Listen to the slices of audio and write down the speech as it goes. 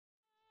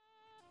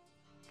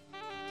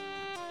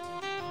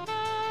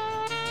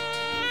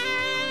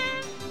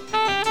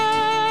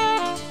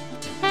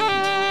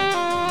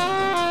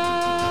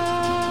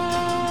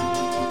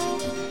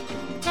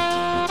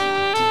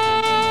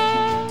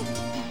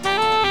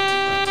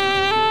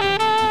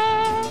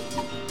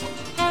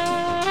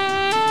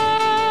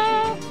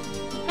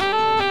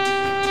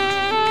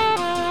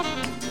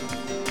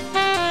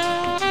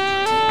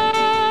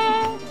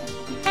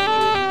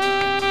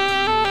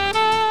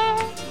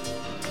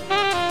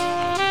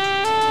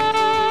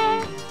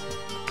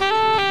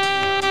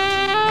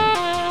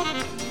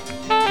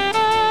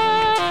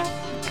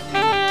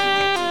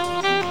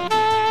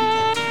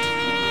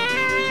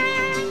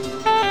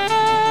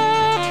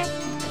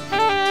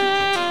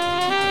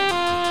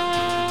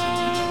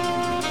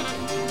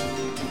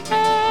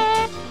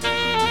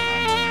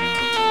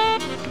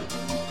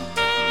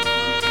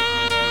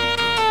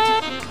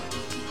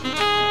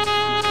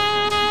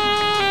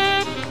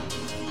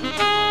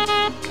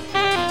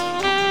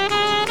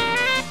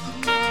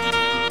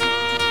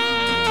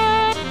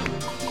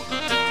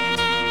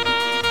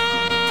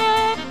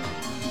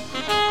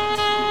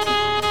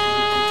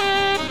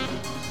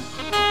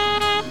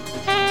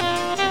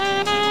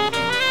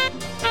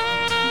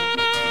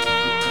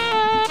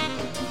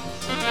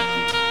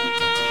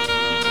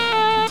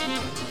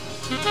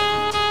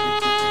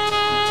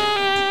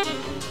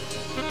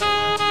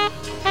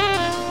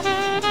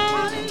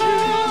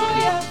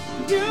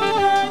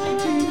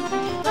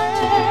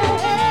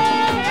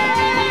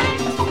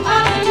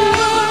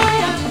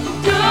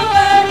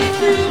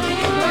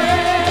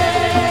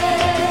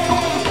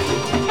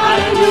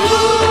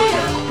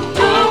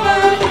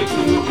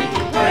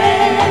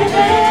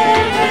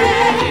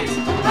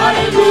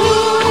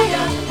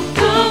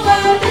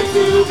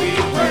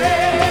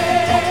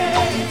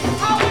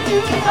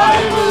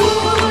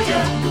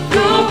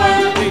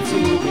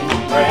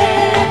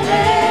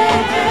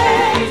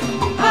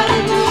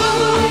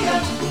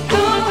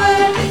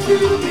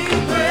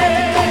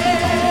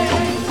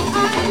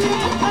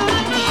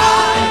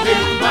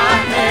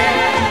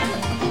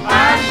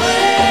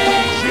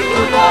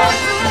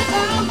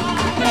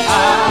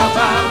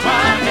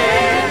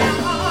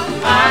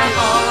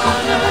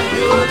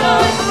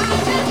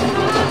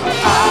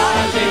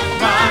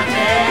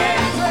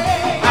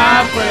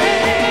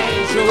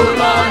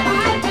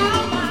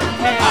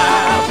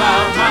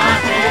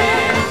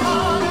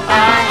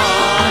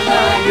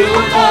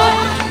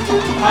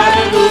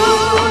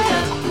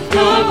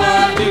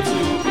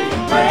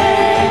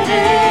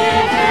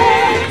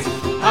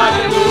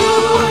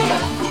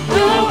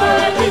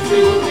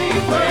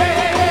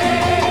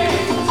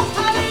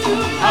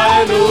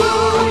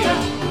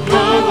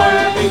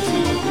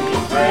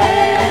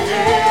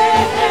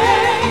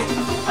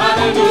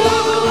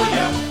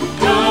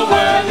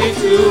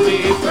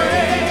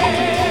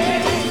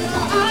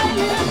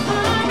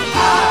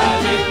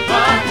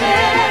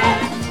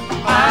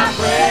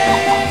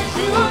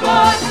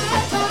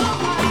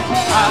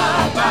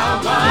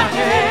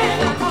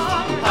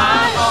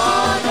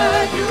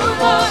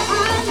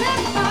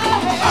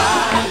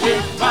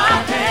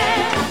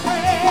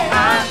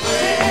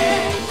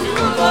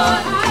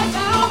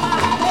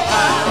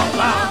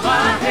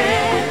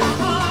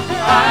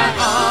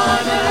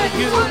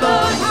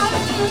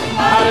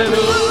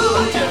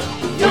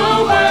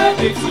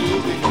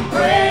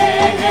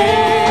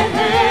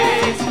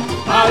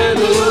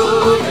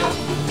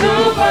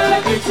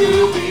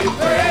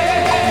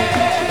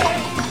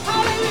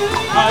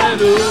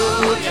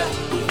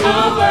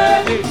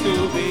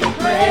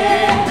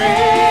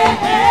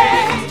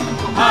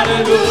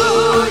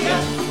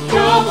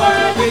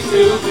worthy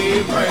to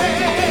be praised.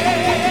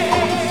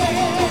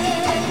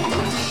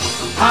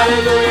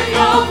 Hallelujah,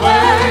 you're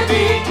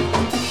worthy.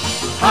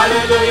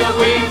 Hallelujah,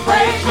 we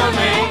praise your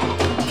name.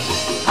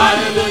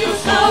 Hallelujah,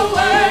 so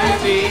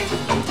worthy.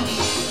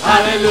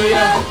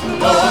 Hallelujah,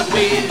 Lord,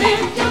 we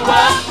lift you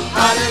up.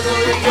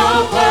 Hallelujah,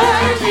 you're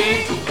worthy.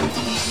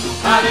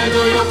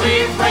 Hallelujah, we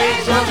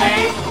praise your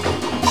name.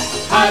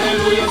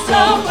 Hallelujah,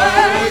 so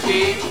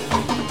worthy.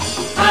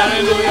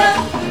 Hallelujah,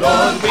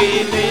 Lord,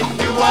 we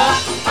lift you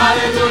up.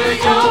 Hallelujah,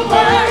 you're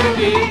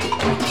worthy.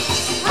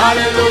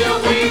 Hallelujah,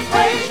 we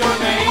praise your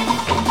name.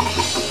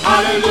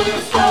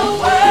 Hallelujah, so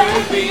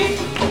worthy.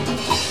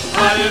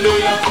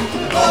 Hallelujah,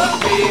 Lord,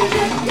 we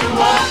lift you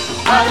up.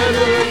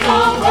 Hallelujah,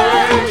 you're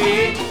worthy.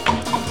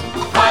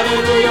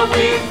 Hallelujah,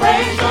 we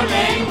praise your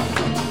name.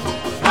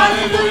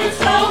 Hallelujah,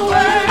 so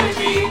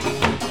worthy.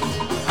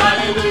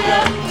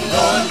 Hallelujah,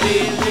 Lord, we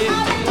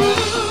lift you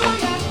up.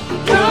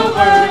 You're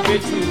worthy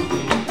to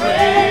be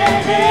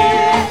praised.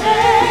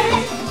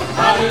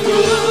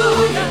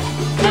 Hallelujah,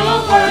 you're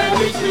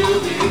worthy to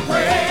be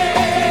praised.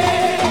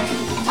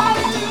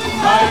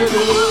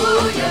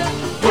 Hallelujah,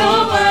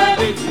 you're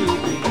worthy to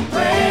be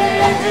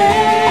praised.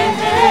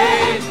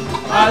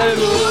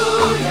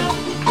 Hallelujah,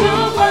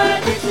 you're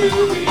worthy to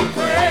be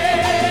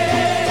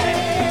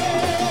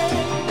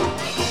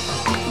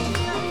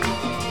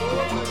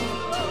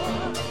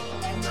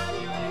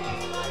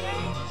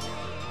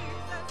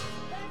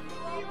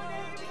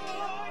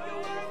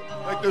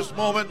Take this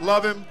moment,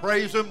 love him,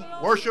 praise him,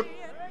 worship.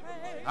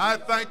 I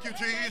thank you,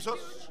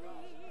 Jesus.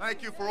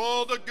 Thank you for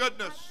all the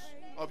goodness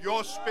of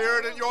your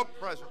spirit and your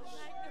presence.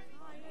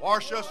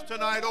 Wash us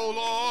tonight, O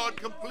Lord,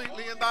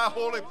 completely in thy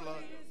holy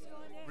blood.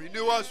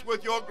 Renew us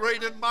with your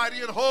great and mighty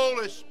and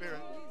holy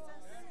spirit.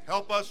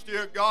 Help us,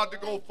 dear God, to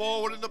go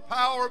forward in the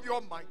power of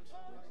your might.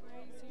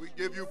 We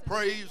give you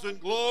praise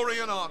and glory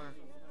and honor.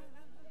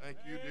 Thank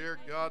you, dear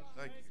God.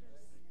 Thank you.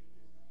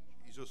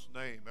 In Jesus'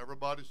 name.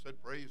 Everybody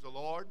said, praise the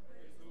Lord.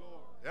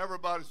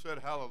 Everybody said,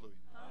 hallelujah.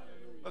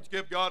 Hallelujah. Let's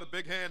give God a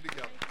big hand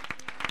together.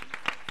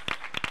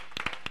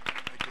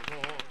 Thank you,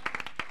 Lord.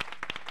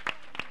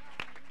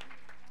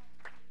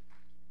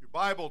 Your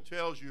Bible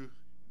tells you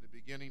in the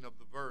beginning of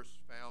the verse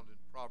found in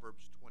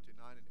Proverbs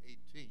 29 and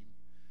 18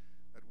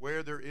 that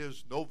where there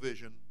is no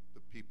vision,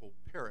 the people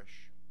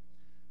perish.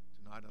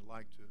 Tonight I'd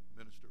like to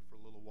minister for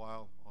a little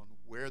while on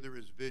where there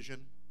is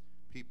vision,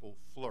 people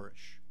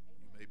flourish.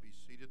 You may be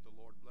seated. The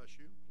Lord bless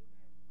you.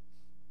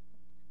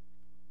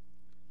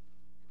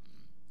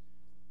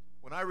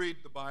 When I read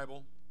the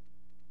Bible,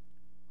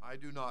 I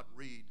do not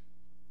read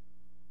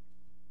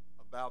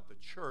about the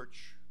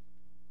church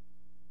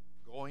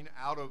going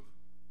out of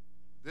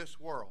this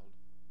world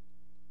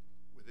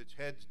with its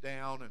heads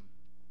down and,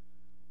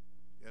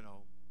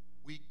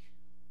 weak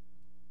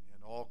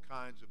and all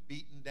kinds of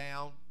beaten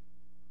down.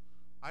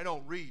 I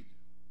don't read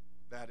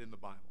that in the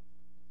Bible.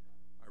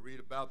 I read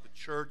about the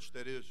church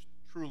that is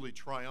truly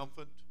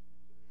triumphant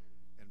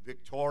and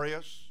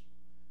victorious.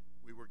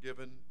 We were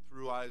given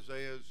through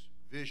Isaiah's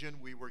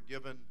vision, we were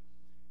given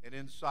an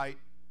insight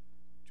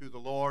to the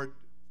Lord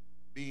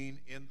being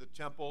in the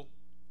temple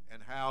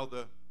and how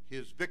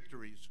his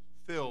victories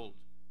filled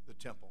the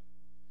temple.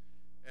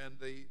 And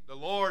the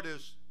Lord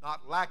is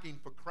not lacking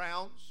for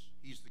crowns.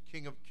 He's the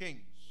King of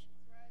Kings.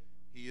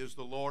 He is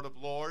the Lord of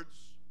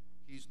Lords.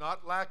 He's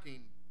not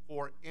lacking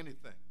for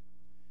anything.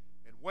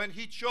 And when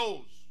he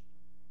chose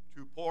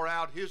to pour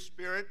out his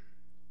Spirit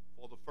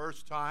for the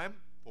first time,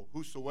 for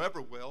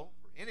whosoever will,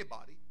 for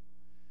anybody,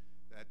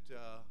 that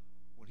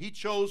when he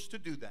chose to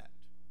do that,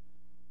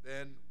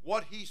 then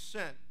what he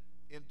sent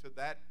into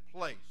that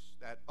place,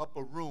 that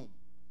upper room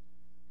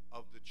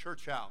of the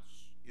church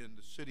house in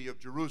the city of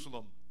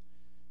Jerusalem,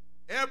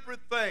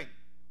 everything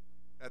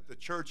that the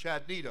church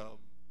had need of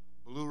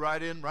blew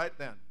right in right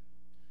then.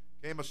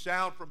 Came a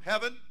sound from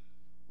heaven,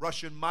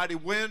 rushing mighty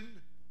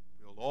wind,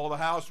 filled all the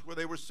house where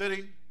they were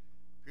sitting,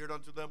 appeared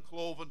unto them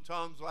cloven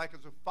tongues like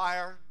as of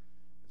fire,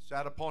 and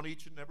sat upon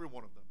each and every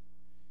one of them.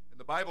 And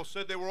the Bible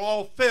said they were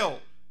all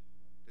filled.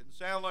 Didn't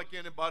sound like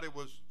anybody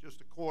was just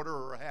a quarter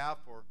or a half,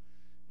 or,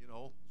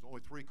 there's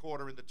only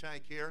 3/4 in the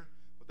tank here.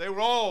 But they were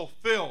all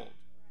filled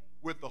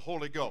with the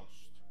Holy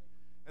Ghost.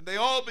 And they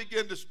all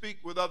began to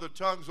speak with other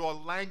tongues or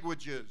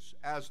languages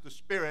as the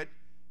Spirit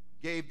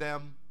gave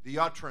them the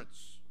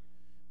utterance.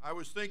 I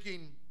was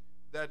thinking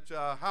that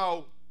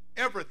how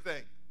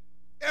everything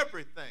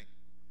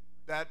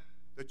that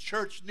the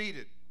church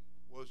needed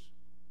was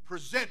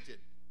presented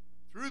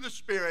through the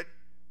Spirit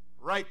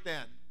right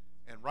then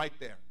and right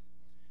there.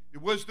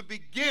 It was the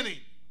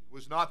beginning. It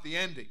was not the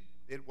ending.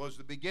 It was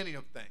the beginning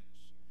of things.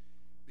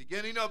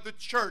 Beginning of the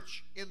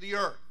church in the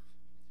earth.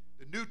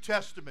 The New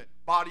Testament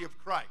body of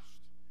Christ.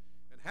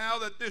 And how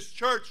that this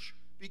church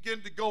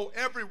began to go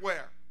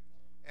everywhere.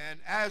 And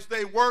as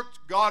they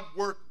worked, God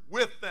worked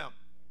with them,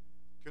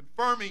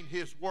 confirming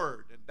his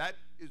word. And that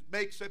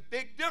makes a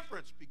big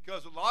difference,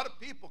 because a lot of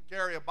people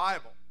carry a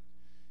Bible.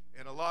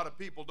 And a lot of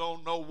people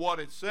don't know what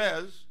it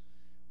says.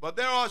 But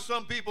there are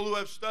some people who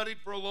have studied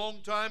for a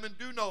long time and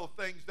do know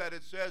things that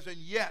it says, and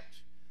yet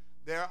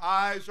their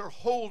eyes are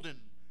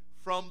holden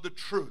from the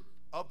truth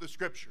of the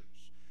Scriptures.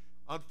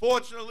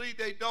 Unfortunately,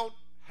 they don't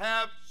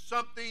have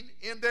something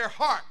in their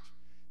heart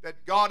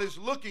that God is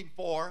looking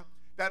for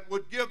that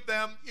would give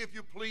them, if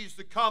you please,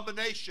 the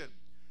combination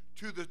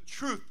to the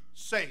truth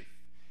safe,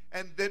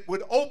 and that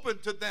would open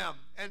to them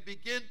and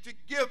begin to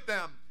give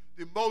them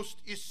the most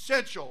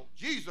essential.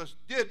 Jesus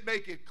did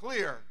make it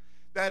clear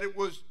that it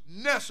was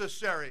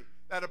necessary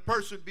that a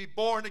person be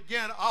born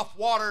again of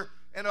water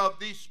and of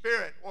the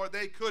Spirit, or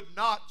they could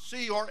not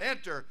see or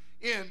enter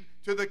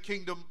into the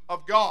kingdom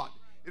of God.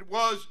 It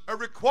was a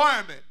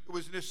requirement. It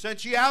was an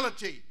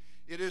essentiality.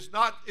 It is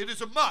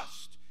a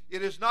must.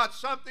 It is not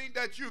something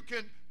that you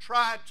can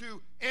try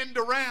to end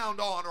around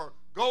on or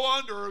go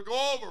under or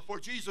go over, for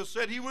Jesus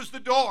said he was the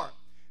door.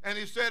 And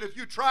he said, if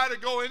you try to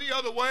go any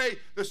other way,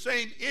 the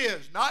same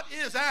is, not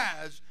is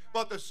as,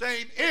 but the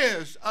same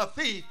is a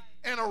thief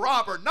and a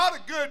robber. Not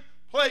a good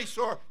place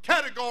or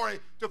category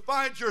to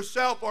find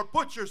yourself or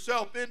put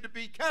yourself in to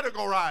be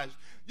categorized.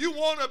 You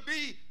want to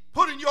be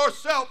putting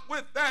yourself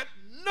with that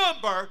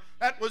number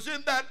that was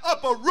in that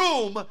upper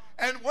room,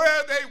 and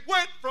where they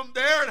went from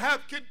there and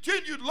have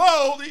continued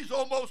low these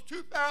almost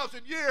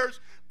 2,000 years,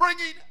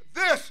 bringing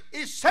this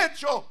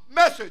essential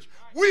message.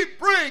 We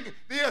bring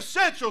the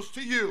essentials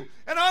to you,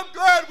 and I'm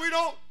glad we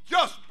don't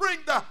just bring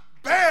the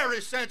bare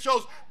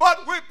essentials,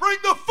 but we bring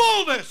the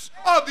fullness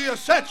of the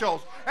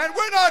essentials. And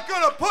we're not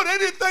going to put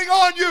anything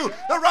on you,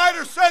 the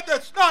writer said,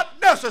 that's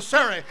not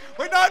necessary.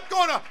 We're not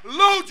going to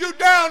load you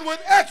down with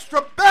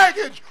extra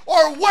baggage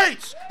or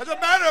weights. As a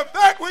matter of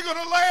fact, we're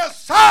going to lay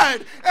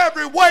aside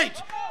every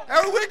weight.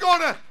 And we're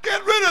going to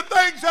get rid of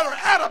things that are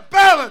out of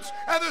balance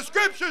and the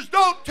Scriptures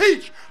don't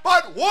teach.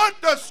 But what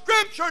the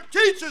Scripture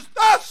teaches,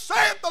 thus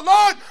saith the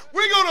Lord,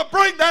 we're going to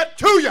bring that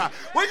to you.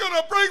 We're going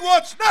to bring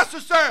what's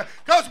necessary,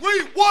 because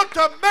we want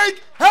to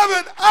make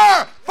heaven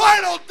our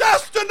final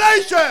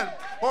destination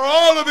for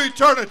all of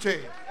eternity.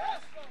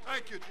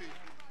 Thank you, Jesus.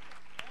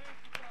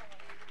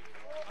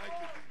 Thank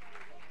you,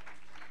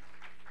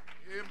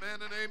 Jesus.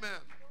 Amen and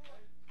amen.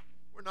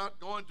 We're not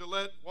going to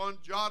let one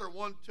jot or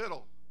one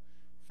tittle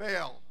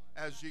fail,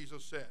 as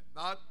Jesus said.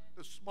 Not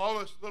the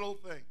smallest little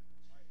thing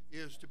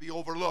is to be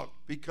overlooked,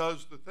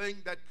 because the thing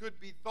that could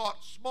be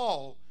thought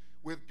small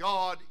with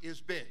God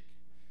is big.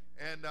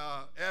 And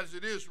as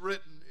it is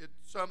written,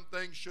 some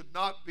things should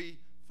not be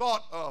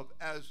thought of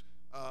as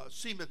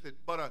seemeth it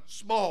but a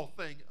small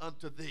thing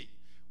unto thee.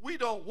 We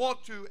don't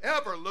want to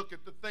ever look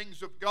at the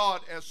things of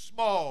God as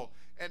small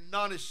and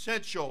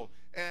non-essential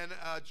and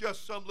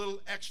just some little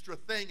extra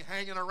thing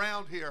hanging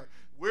around here.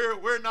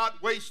 We're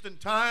not wasting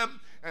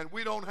time, and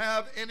we don't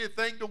have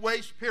anything to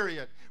waste,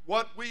 period.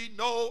 What we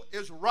know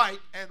is right,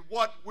 and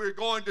what we're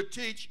going to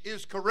teach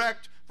is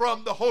correct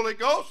from the Holy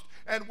Ghost,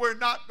 and we're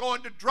not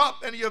going to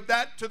drop any of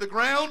that to the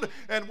ground,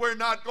 and we're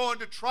not going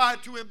to try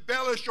to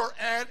embellish or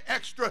add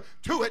extra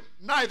to it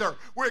neither.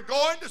 We're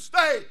going to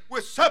stay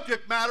with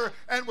subject matter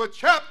and with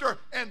chapter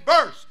and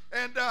verse.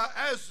 And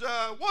as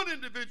one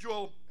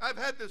individual, I've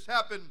had this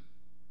happen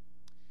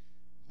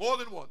more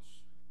than once,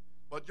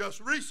 but just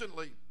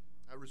recently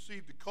I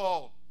received a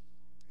call,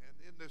 and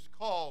in this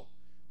call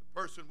the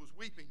person was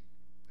weeping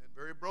and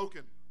very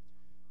broken,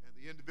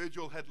 and the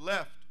individual had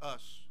left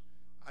us,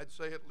 I'd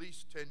say at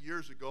least 10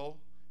 years ago.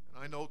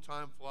 And I know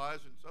time flies,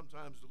 and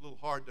sometimes it's a little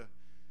hard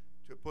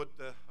to put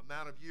the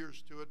amount of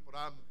years to it, but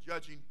I'm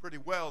judging pretty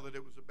well that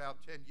it was about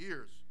 10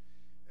 years.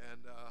 And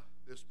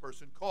this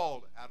person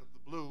called out of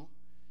the blue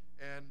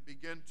and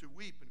began to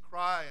weep and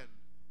cry and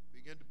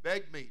began to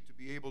beg me to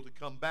be able to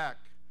come back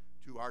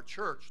to our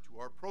church, to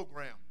our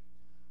program.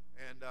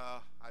 And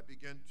I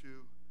began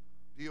to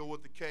deal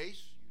with the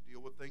case. You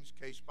deal with things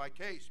case by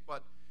case.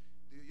 But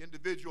the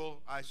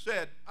individual, I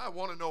said, I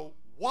want to know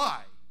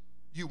why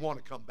you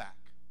want to come back.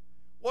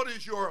 What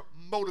is your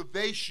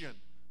motivation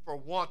for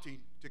wanting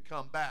to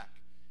come back?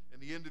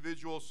 And the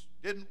individuals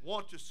didn't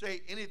want to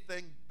say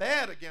anything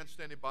bad against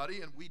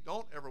anybody, and we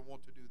don't ever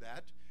want to do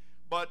that.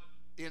 But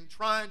in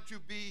trying to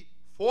be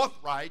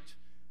forthright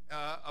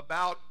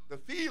about the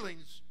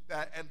feelings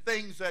and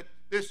things that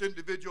this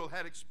individual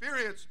had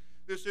experienced,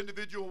 this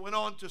individual went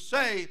on to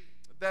say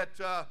that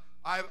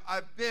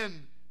I've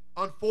been,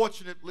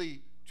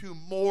 unfortunately, to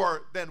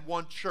more than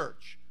one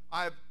church.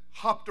 I've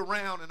hopped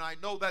around, and I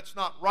know that's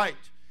not right.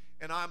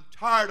 And I'm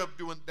tired of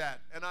doing that.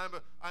 And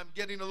I'm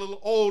getting a little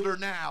older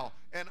now.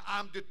 And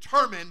I'm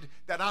determined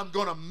that I'm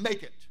going to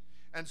make it.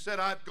 And said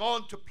I've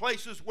gone to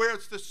places where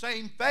it's the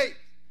same faith.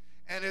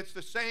 And it's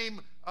the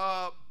same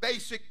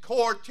basic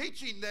core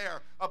teaching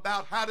there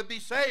about how to be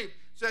saved.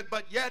 Said,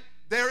 but yet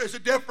there is a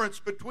difference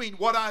between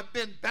what I've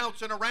been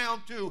bouncing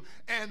around to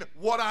and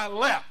what I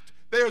left.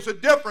 There's a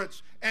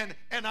difference, and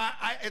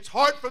I it's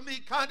hard for me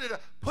kind of to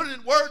put it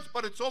in words,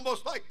 but it's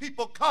almost like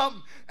people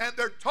come and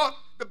they're taught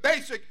the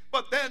basic,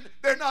 but then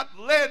they're not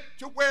led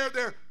to where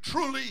they're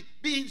truly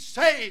being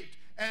saved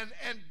and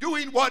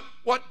doing what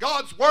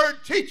God's Word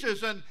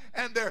teaches, and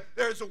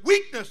there's a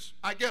weakness,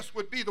 I guess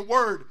would be the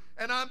word.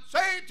 And I'm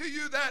saying to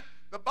you that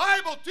The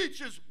Bible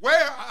teaches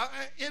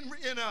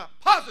in a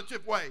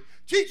positive way,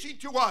 teaching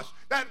to us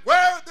that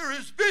where there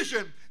is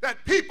vision,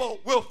 that people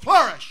will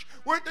flourish.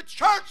 Where the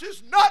church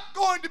is not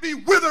going to be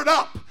withered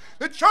up.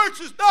 The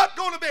church is not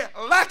going to be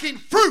lacking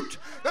fruit.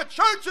 The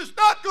church is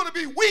not going to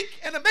be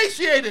weak and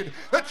emaciated.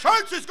 The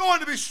church is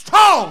going to be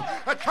strong.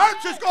 The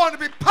church is going to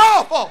be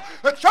powerful.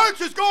 The church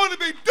is going to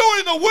be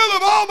doing the will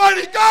of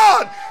Almighty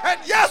God. And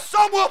yes,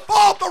 some will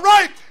fall to the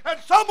right and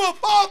some will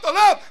fall to the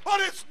left,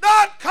 but it's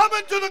not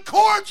coming to the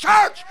core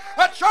church.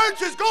 The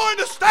church is going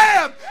to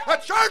stand. The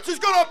church is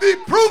going to be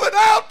proven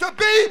out to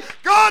be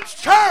God's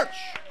church.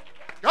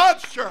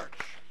 God's church.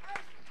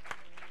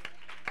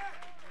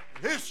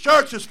 His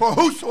church is for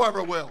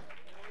whosoever will.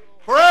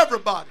 For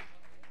everybody.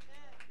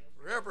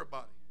 For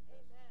everybody.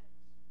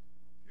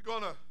 You're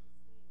going to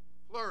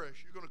flourish.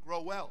 You're going to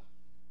grow well.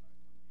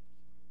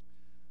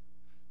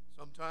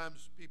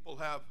 Sometimes people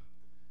have,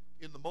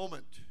 in the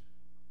moment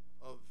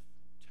of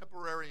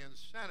temporary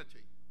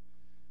insanity,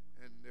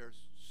 and their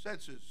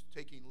senses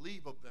taking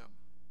leave of them.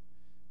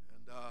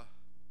 And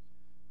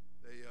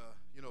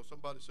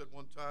somebody said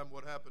one time,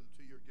 what happened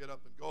to your get up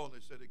and go? And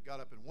they said it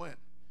got up and went.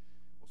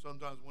 Well,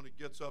 sometimes when it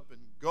gets up and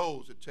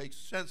goes, it takes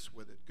sense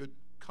with it. Good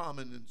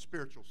common and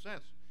spiritual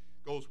sense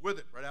goes with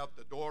it, right out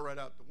the door, right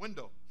out the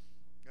window.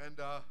 And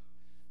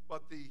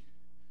but the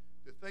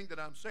thing that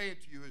I'm saying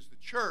to you is the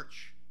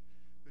church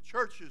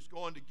is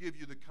going to give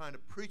you the kind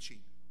of preaching,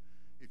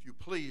 if you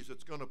please,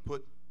 that's going to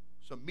put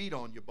some meat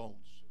on your bones.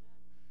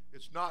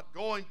 It's not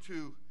going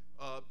to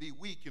be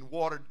weak and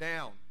watered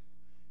down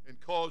and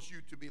cause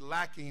you to be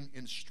lacking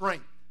in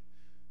strength.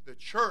 The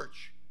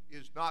church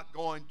is not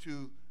going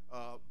to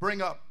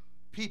bring up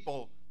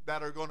people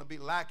that are going to be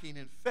lacking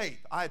in faith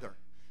either.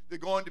 They're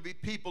going to be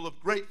people of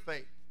great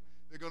faith.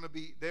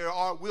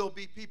 Will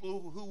be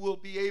people who will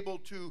be able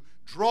to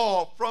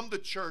draw from the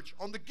church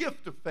on the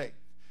gift of faith.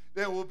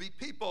 There will be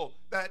people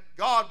that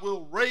God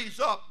will raise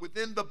up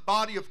within the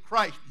body of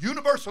Christ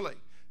universally.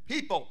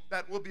 People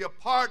that will be a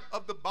part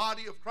of the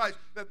body of Christ,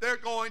 that they're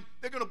going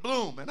to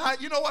bloom. And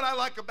you know what I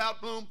like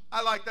about bloom?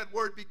 I like that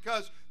word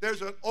because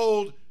there's an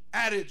old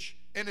adage,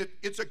 and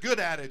it's a good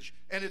adage,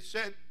 and it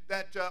said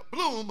that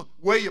bloom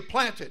where you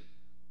plant it.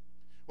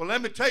 Well,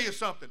 let me tell you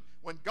something.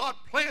 When God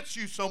plants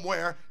you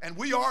somewhere, and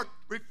we are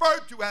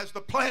referred to as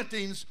the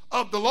plantings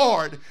of the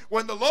Lord,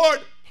 when the Lord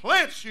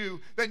plants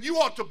you, then you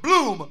ought to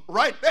bloom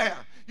right there.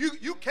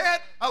 You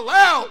can't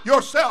allow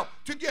yourself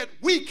to get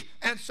weak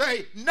and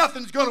say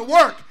nothing's going to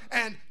work,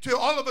 and to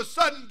all of a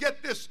sudden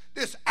get this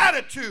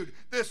attitude,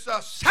 this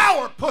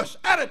sourpuss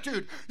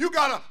attitude. You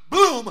got to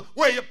bloom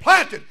where you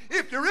planted.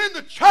 If you're in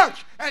the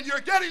church and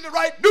you're getting the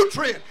right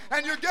nutrient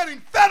and you're getting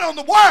fed on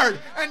the word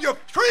and your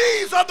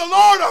trees of the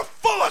Lord are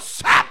full of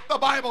sap, the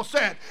Bible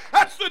said.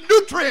 That's the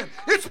nutrient.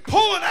 It's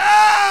pulling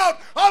out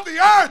of the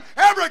earth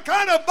every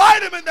kind of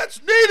vitamin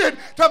that's needed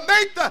to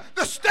make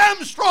the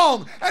stem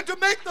strong and to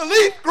make the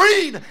leaf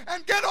green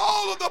and get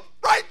all of the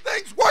right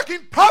things working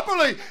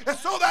properly, and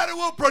so that it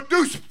will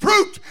produce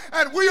fruit.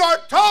 And we are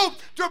told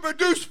to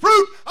produce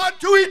fruit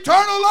unto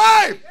eternal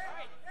life.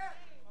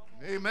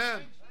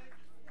 Amen.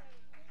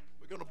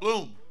 We're going to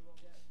bloom.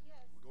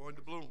 We're going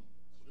to bloom.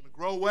 We're going to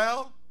grow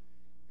well,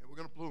 and we're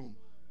going to bloom.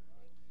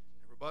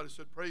 Everybody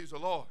said, praise the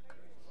Lord.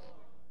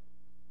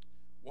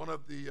 One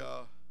of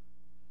the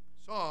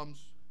Psalms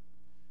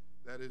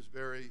that is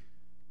very,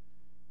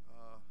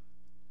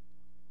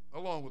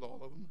 along with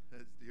all of them,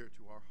 is dear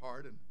to our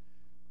heart and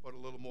but a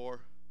little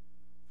more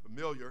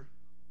familiar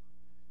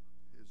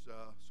is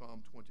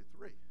Psalm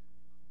 23.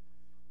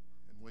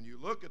 And when you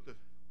look at the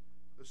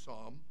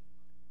Psalm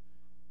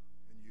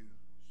and you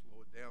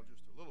slow it down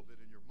just a little bit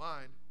in your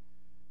mind,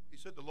 he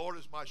said, the Lord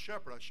is my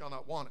shepherd, I shall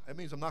not want it. That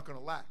means I'm not going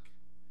to lack.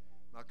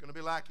 I'm not going to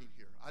be lacking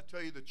here. I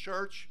tell you, the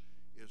church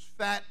is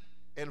fat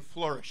and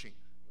flourishing.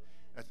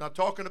 That's not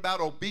talking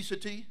about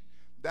obesity.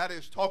 That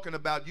is talking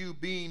about you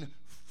being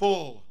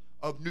full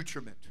of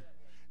nutriment.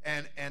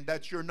 And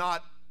that you're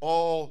not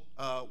all,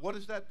 what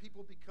is that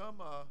people become?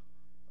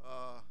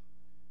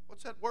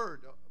 What's that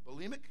word?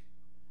 Bulimic?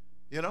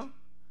 You know?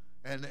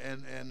 And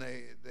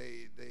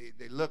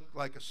they look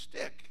like a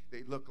stick.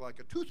 They look like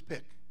a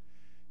toothpick,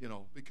 you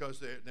know, because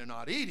they're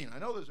not eating. I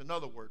know there's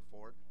another word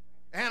for it.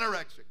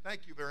 Anorexic.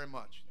 Thank you very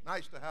much.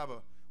 Nice to have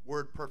a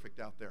word perfect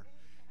out there.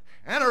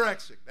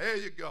 Anorexic. There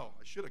you go.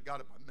 I should have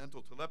got it by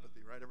mental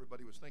telepathy, right?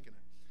 Everybody was thinking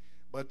it.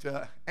 But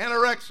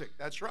anorexic,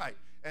 that's right.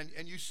 And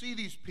you see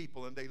these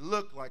people, and they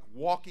look like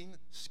walking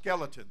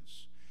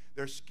skeletons.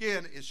 Their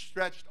skin is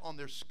stretched on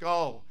their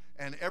skull,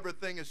 and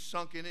everything is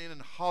sunken in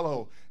and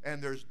hollow,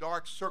 and there's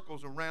dark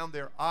circles around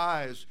their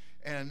eyes,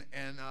 and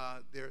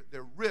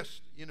their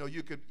wrist. You know,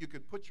 you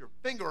could put your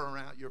finger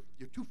around your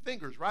two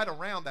fingers right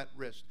around that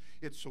wrist.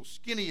 It's so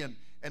skinny, and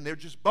they're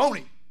just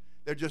bony.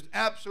 They're just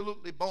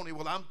absolutely bony.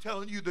 Well, I'm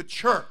telling you, the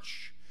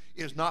church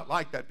is not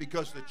like that,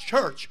 because the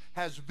church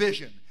has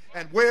vision.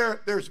 And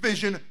where there's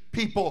vision,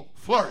 people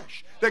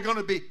flourish. They're going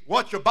to be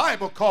what your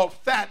Bible called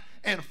fat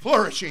and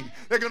flourishing.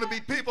 They're going to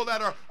be people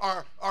that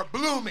are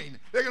blooming.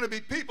 They're going to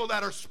be people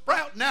that are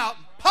sprouting out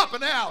and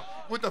popping out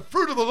with the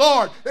fruit of the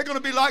Lord. They're going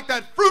to be like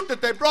that fruit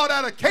that they brought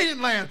out of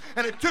Canaan land,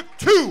 and it took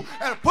two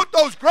and it put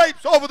those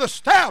grapes over the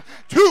staff.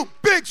 Two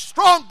big,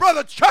 strong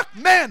Brother Chuck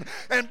men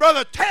and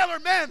Brother Taylor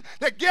men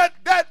that get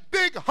that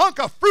big hunk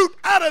of fruit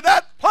out of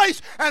that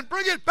place and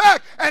bring it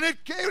back. And it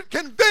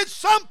convinced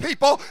some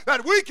people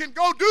that we can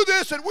go do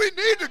this and we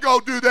need to go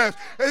do this.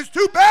 It's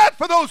too bad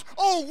for those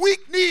old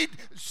weak-kneed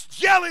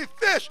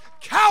jellyfish,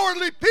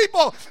 cowardly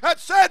people that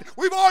said,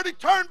 we've already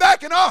turned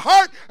back in our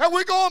heart and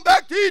we're going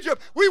back to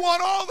Egypt. We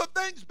want all the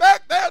things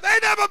back there. They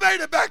never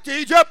made it back to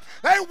Egypt.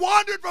 They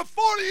wandered for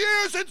 40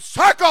 years in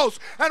circles,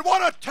 and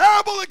what a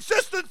terrible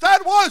existence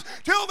that was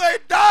till they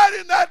died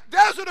in that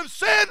desert of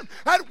sin,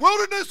 that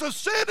wilderness of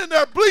sin in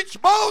their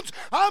bleached bones.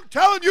 I'm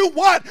telling you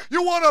what,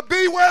 you want to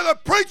be where the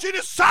preaching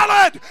is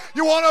solid.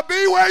 You want to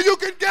be where you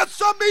can get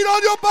some meat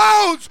on your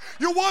bones.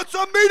 You want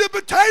some meat and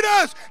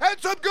potatoes and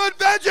some good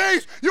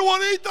veggies. You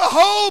want to eat the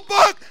whole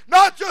book,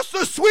 not just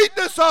the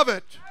sweetness of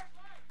it.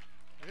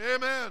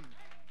 Amen.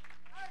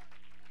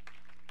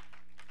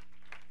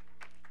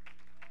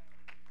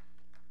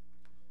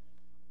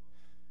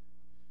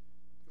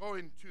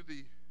 Going to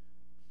the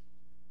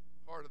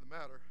heart of the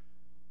matter,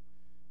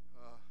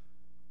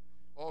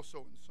 also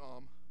in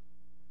Psalm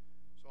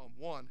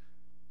 1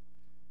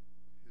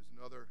 is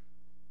another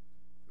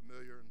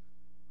familiar and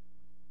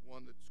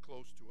one that's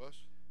close to us.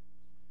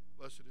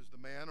 Blessed is the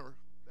man, or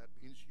that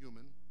means human,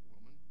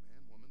 woman,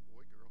 man, woman,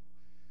 boy, girl,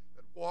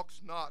 that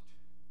walks not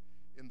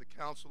in the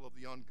counsel of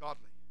the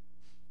ungodly.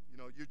 You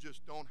know, you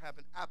just don't have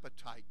an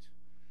appetite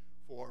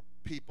for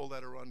people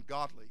that are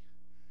ungodly,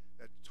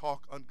 that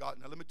talk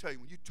ungodly. Now let me tell you,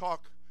 when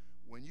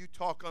you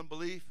talk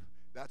unbelief,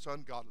 that's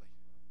ungodly.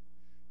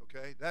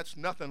 Okay? That's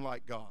nothing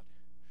like God.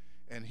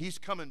 And he's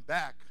coming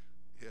back.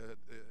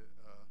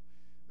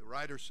 The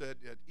writer said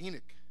that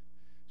Enoch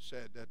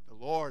said that the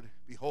Lord,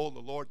 behold, the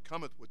Lord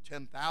cometh with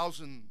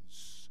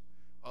 10,000s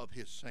of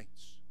his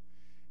saints.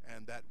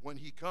 And that when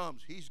he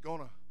comes, he's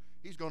gonna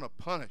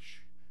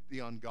punish the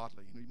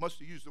ungodly. And he must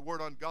have used the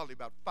word ungodly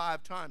about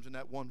 5 times in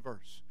that one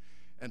verse,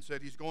 and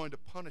said he's going to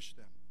punish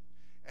them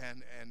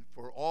and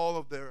for all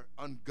of their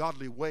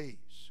ungodly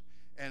ways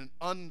and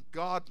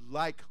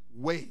ungodlike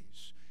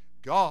ways.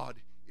 God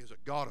is a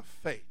God of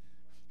faith.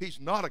 He's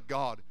not a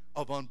God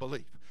of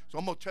unbelief. So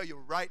I'm going to tell you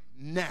right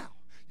now,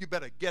 you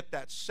better get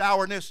that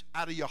sourness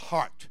out of your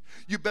heart.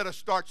 You better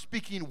start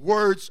speaking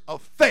words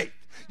of faith.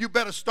 You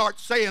better start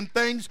saying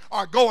things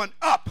are going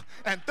up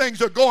and things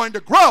are going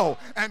to grow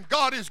and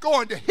God is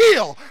going to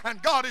heal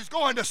and God is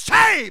going to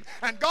save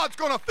and God's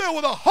going to fill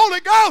with the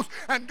Holy Ghost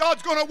and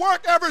God's going to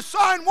work every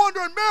sign,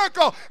 wonder, and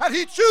miracle that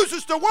he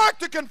chooses to work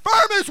to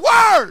confirm his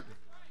word.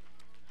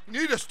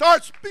 You need to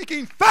start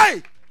speaking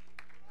faith.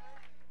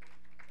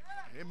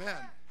 Amen.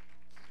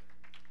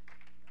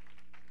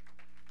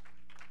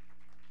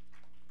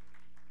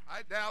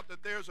 I doubt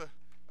that there's a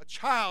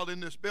child in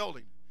this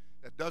building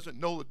that doesn't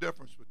know the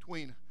difference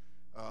between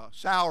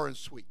sour and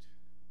sweet.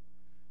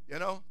 You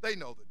know, they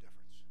know the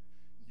difference.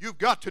 You've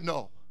got to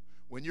know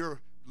when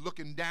you're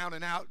looking down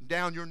and out and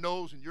down your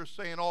nose and you're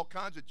saying all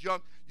kinds of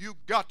junk,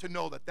 you've got to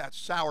know that that's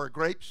sour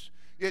grapes.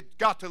 It's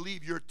got to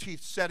leave your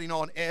teeth setting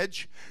on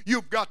edge.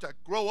 You've got to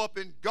grow up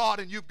in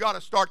God, and you've got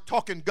to start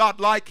talking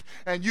God-like,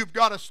 and you've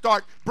got to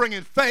start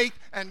bringing faith,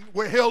 and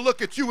where he'll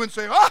look at you and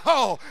say,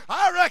 oh,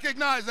 I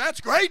recognize that's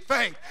great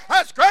faith.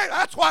 That's great.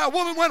 That's why a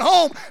woman went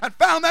home and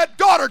found that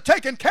daughter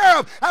taken care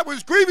of that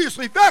was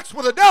grievously vexed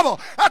with the devil.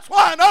 That's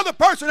why another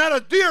person had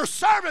a dear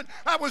servant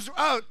that was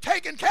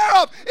taken care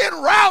of en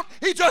route.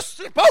 He just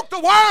spoke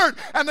the word,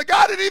 and the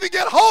guy didn't even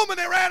get home, and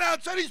they ran out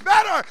and said, he's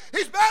better,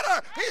 he's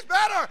better, he's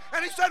better.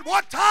 And he said,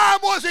 what time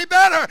was he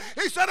better?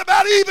 He said,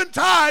 about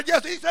eventide.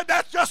 Yes, he said,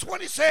 that's just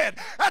what he said.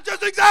 That's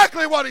just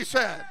exactly what he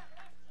said.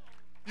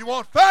 You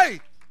want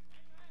faith?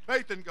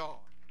 Faith in God.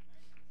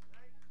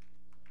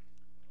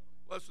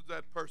 Blessed is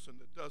that person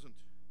that doesn't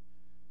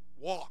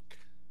walk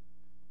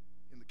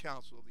in the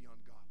counsel of the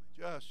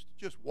ungodly.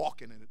 Just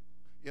walking in it,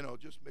 you know,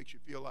 just makes you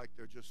feel like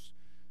they're just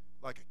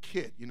like a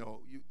kid. You know,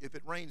 if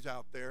it rains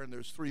out there and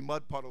there's 3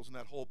 mud puddles in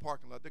that whole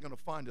parking lot, they're going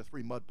to find the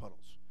 3 mud puddles.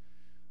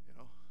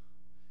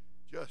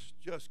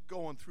 Just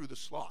going through the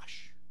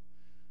slosh,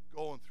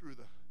 going through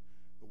the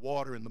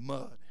water and the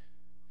mud,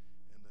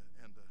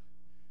 and the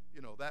you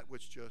know, that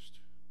which just,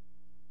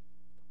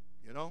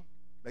 you know,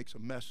 makes a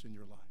mess in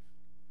your life.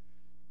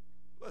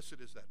 Blessed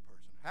is that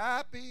person.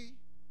 Happy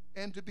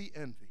and to be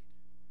envied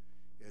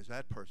is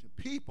that person.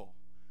 People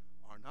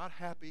are not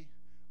happy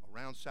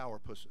around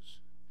sourpusses.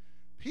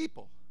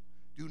 People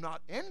do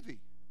not envy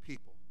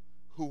people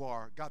who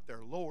got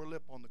their lower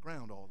lip on the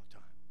ground all the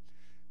time.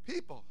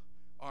 People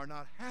are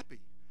not happy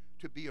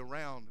to be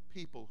around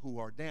people who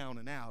are down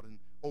and out and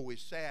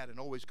always sad and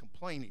always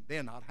complaining.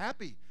 They're not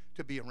happy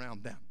to be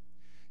around them.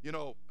 You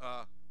know,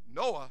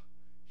 Noah,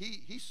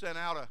 he sent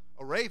out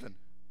a raven,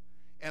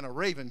 and a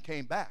raven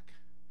came back.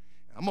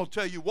 And I'm going to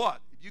tell you what,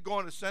 if you're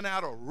going to send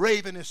out a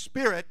ravenous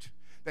spirit,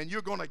 then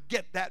you're going to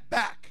get that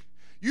back.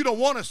 You don't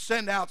want to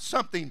send out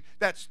something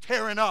that's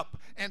tearing up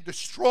and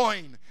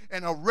destroying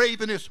and a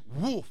ravenous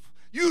wolf.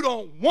 You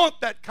don't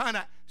want that kind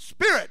of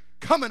spirit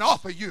coming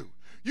off of you.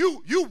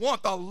 You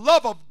want the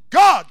love of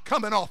God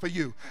coming off of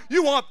you.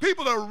 You want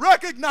people to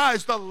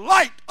recognize the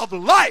light of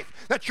life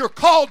that you're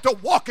called to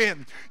walk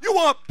in. You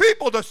want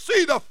people to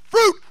see the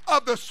fruit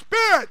of the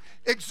Spirit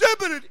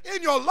exhibited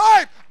in your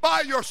life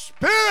by your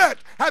spirit.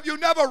 Have you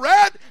never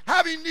read?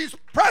 Having these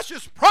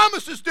precious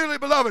promises, dearly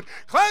beloved,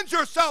 cleanse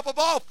yourself of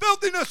all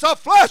filthiness of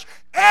flesh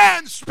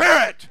and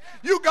spirit.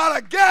 You got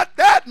to get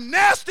that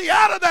nasty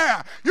out of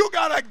there. You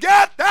got to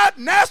get that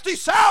nasty,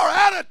 sour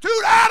attitude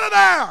out of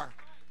there.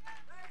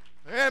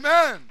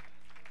 Amen.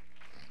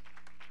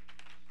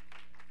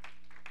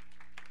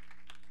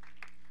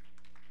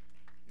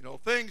 You know,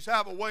 things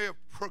have a way of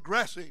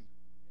progressing.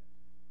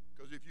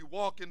 Because if you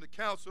walk in the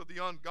counsel of the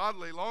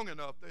ungodly long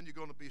enough, then you're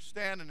going to be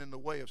standing in the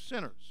way of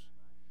sinners.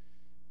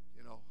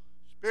 You know,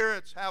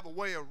 spirits have a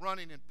way of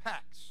running in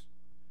packs.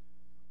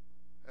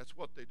 That's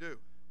what they do.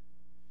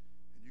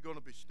 And you're going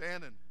to be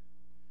standing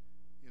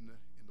in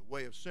the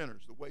way of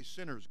sinners, the way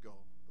sinners go,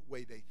 the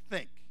way they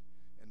think.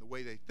 And the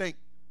way they think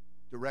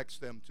directs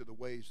them to the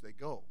ways they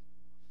go.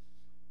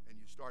 And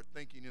you start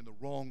thinking in the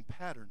wrong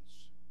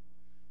patterns.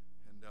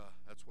 And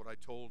that's what I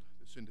told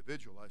this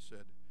individual. I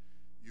said,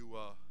 you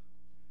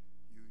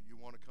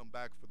want to come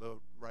back for the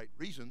right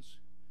reasons.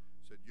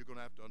 I said, you're going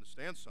to have to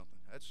understand something.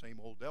 That same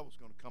old devil's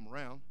going to come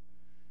around.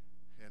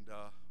 And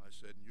I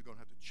said, you're going to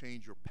have to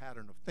change your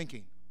pattern of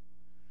thinking.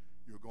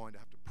 You're going to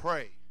have to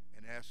pray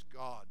and ask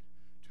God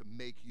to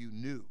make you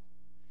new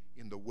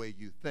in the way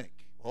you think.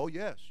 Oh,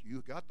 yes,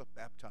 you got the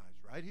baptized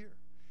right here.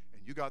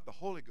 And you got the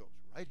Holy Ghost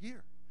right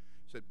here.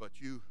 I said, but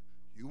you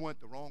went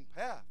the wrong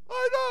path.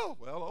 I know.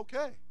 Well,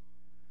 okay.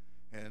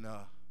 And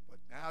but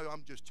now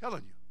I'm just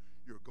telling you,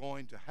 you're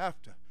going to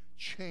have to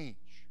change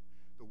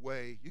the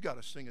way. You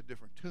got to sing a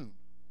different tune.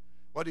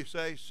 What do you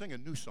say? Sing a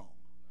new song.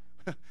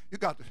 You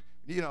got to,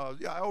 you know,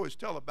 I always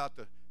tell about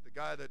the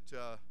guy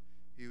that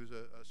he was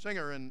a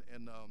singer and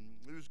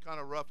he was kind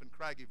of rough and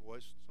craggy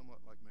voice, somewhat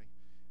like me.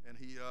 And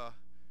he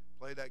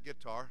played that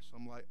guitar,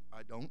 some like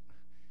I don't.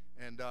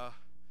 And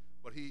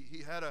but he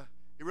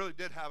really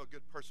did have a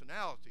good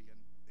personality, and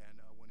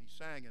when he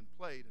sang and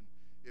played, and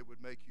it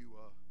would make you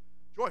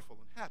joyful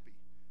and happy.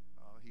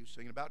 He was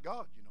singing about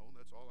God, you know.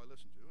 That's all I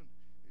listened to, and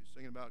he was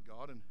singing about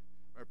God. And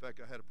matter of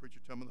fact, I had a preacher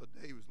tell me the other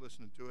day he was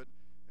listening to it,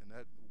 and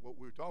that what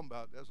we were talking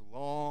about, that's a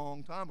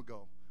long time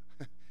ago.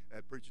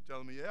 That preacher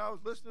telling me, yeah, I was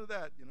listening to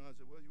that. You know, I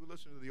said, well, you were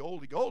listening to the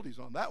oldie goldies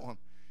on that one,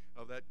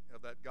 of that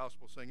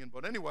gospel singing.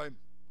 But anyway,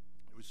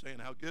 he was saying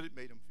how good it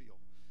made him feel.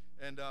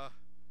 And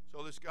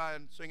so this guy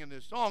singing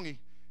this song,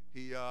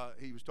 he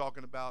was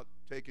talking about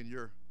taking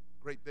your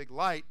great big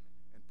light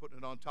and putting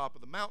it on top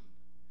of the mountain.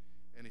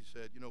 And he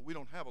said, you know, we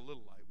don't have a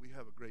little light. We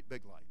have a great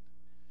big light.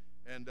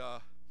 And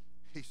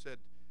he said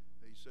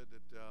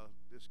that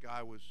this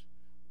guy was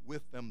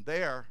with them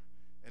there,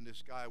 and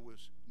this guy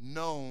was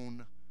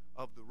known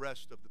of the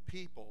rest of the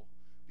people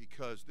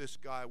because this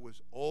guy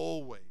was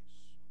always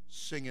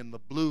singing the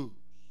blues.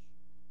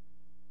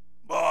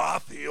 Oh, I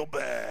feel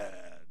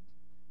bad.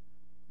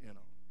 You know,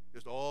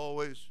 just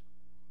always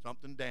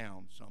something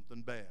down,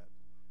 something bad,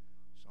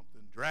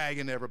 something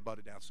dragging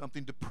everybody down,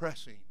 something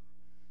depressing,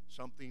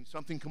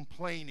 something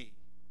complaining,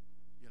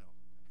 you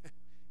know.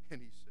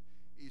 And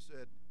he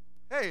said,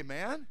 hey,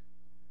 man,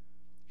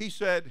 he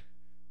said,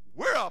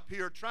 we're up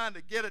here trying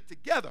to get it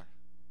together.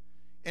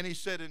 And he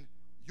said, and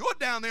you're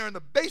down there in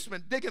the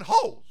basement digging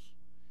holes.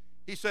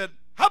 He said,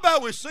 how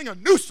about we sing a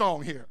new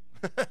song here?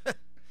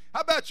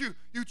 How about you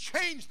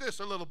change this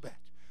a little bit?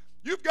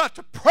 You've got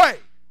to pray.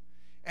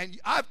 And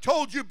I've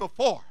told you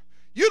before,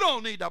 you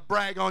don't need to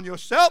brag on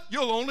yourself.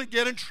 You'll only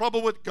get in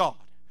trouble with God.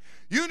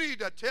 You need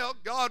to tell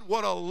God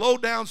what a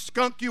low-down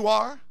skunk you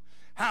are,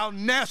 how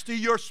nasty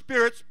your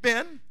spirit's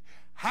been,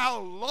 how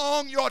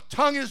long your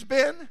tongue has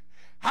been,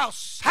 how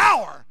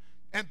sour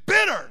and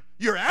bitter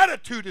your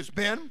attitude has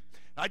been.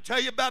 I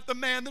tell you about the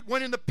man that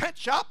went in the pet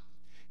shop,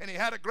 and he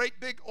had a great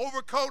big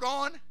overcoat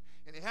on,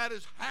 and he had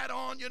his hat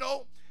on, you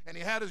know, and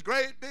he had his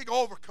great big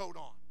overcoat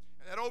on,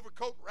 and that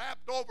overcoat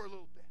wrapped over a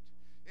little bit.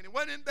 And he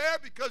went in there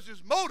because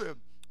his motive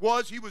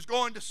was he was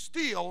going to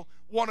steal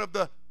one of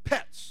the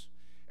pets.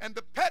 And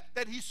the pet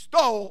that he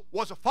stole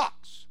was a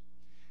fox.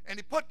 And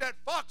he put that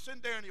fox in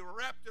there and he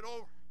wrapped it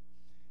over.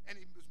 And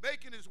he was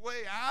making his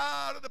way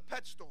out of the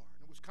pet store.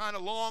 And it was kind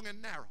of long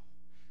and narrow,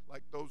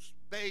 like those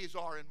bays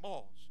are in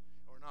malls.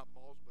 Or not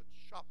malls, but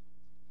shop.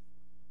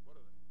 What are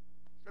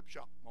they? Strip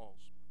shop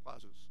malls,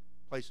 plazas,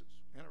 places,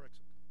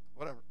 anorexic,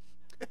 whatever.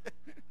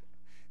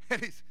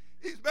 And he's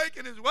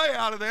making his way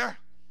out of there.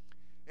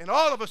 And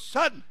all of a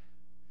sudden,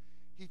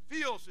 he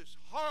feels this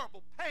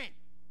horrible pain.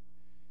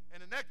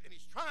 And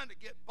he's trying to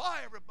get by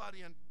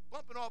everybody and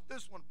bumping off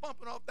this one,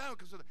 bumping off that one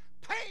because of the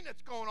pain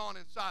that's going on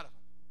inside of him.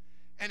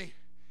 And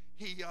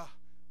he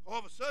all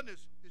of a sudden,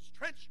 his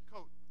trench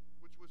coat,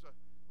 which was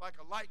like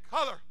a light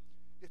color,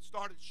 it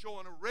started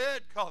showing a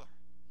red color.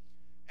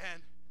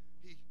 And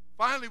he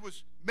finally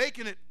was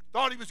making it,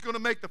 thought he was going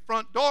to make the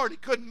front door, and he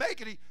couldn't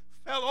make it. He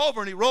fell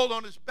over and he rolled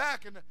on his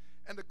back, and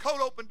the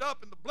coat opened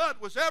up and the blood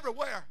was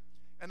everywhere.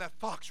 And that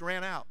fox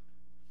ran out.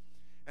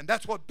 And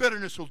that's what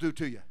bitterness will do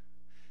to you.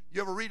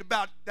 You ever read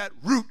about that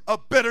root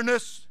of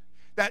bitterness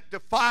that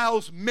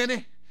defiles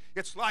many?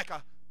 It's like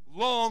a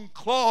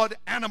long-clawed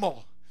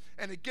animal.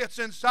 And it gets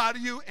inside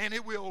of you and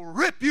it will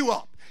rip you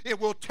up. It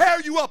will tear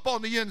you up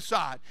on the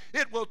inside.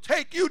 It will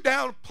take you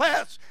down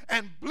paths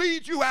and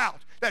bleed you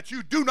out that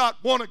you do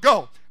not want to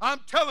go.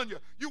 I'm telling you,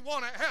 you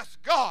want to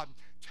ask God,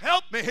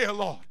 help me here,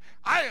 Lord.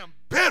 I am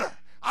bitter.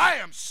 I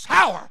am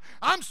sour.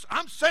 I'm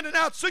sending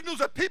out signals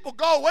that people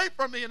go away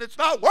from me, and it's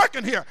not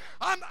working here.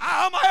 How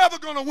am I ever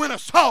going to win a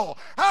soul?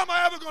 How am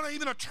I ever going to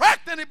even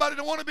attract anybody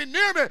to want to be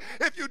near me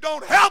if you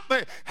don't help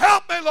me?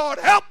 Help me, Lord.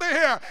 Help me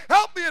here.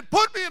 Help me and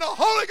put me in a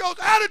Holy Ghost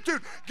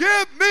attitude.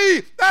 Give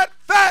me that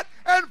fat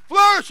and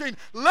flourishing.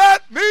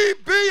 Let me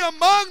be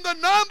among the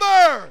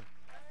number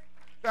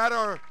that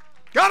are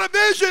got a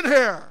vision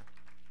here.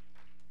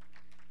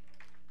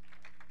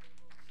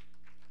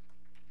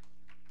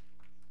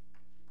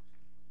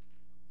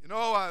 You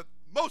know,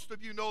 most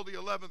of you know the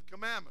 11th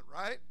commandment,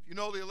 right? If you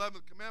know the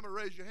 11th commandment,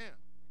 raise your hand.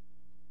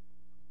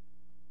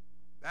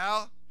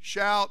 Thou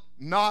shalt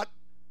not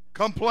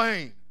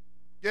complain.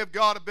 Give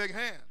God a big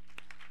hand.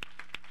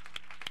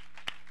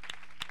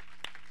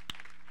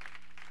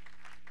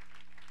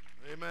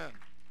 Amen.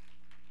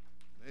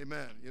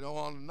 Amen. You know,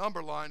 on the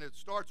number line, it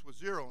starts with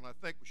 0, and I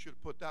think we should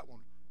have put that one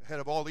ahead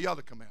of all the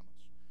other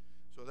commandments,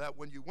 so that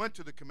when you went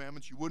to the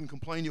commandments, you wouldn't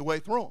complain your way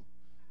through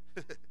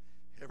them.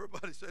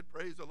 Everybody said,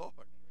 praise the Lord.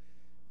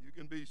 You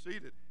can be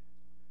seated.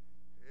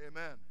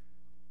 Amen.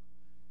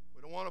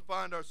 We don't want to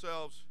find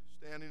ourselves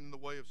standing in the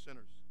way of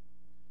sinners.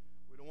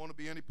 We don't want to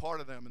be any part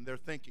of them in their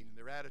thinking and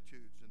their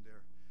attitudes and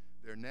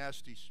their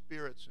nasty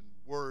spirits and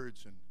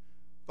words and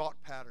thought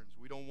patterns.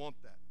 We don't want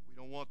that.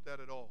 We don't want that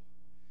at all.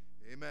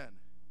 Amen.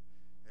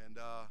 And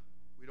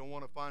we don't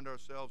want to find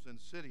ourselves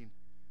sitting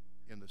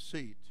in the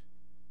seat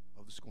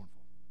of the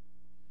scornful.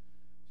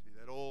 See,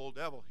 that old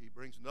devil, he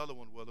brings another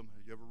one with him.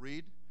 Did you ever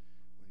read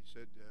when he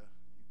said,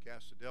 you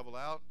cast the devil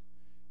out,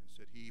 and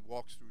said he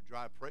walks through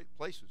dry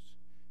places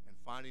and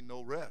finding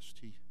no rest,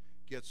 he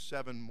gets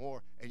 7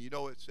 more. And you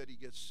know, it said he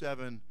gets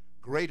 7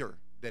 greater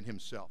than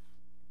himself.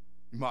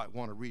 You might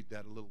want to read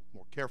that a little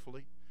more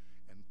carefully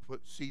and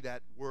see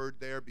that word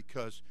there,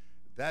 because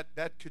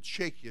that could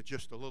shake you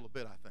just a little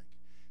bit, I think.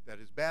 That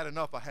is bad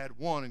enough I had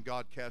one and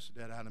God casted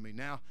that out of me.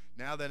 Now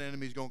that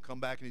enemy's going to come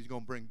back and he's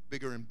going to bring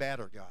bigger and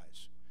badder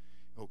guys.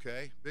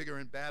 Okay? Bigger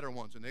and badder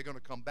ones. And they're going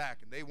to come back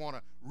and they want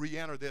to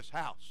re-enter this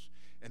house.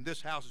 And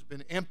this house has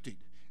been emptied.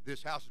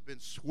 This house has been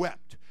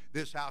swept.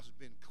 This house has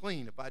been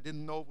clean. If I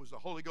didn't know it was the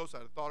Holy Ghost,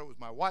 I'd have thought it was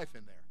my wife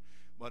in there.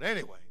 But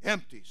anyway,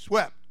 empty,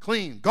 swept,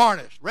 clean,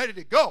 garnished, ready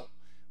to go.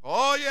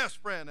 Oh, yes,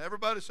 friend.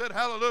 Everybody said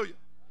hallelujah.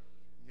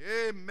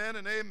 Amen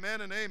and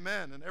amen and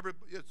amen. And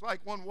it's like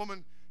one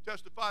woman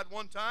testified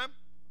one time,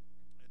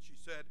 and she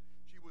said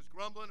she was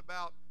grumbling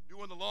about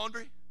doing the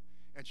laundry,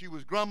 and she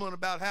was grumbling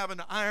about having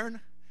to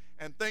iron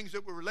and things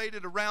that were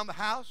related around the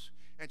house,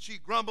 and she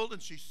grumbled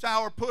and she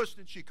sourpussed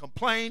and she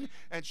complained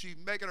and she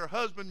making her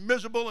husband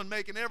miserable and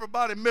making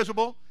everybody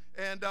miserable,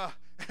 and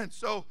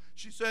so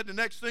she said the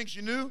next thing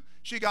she knew,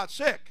 she got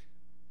sick,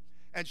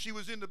 and she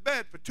was in the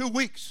bed for 2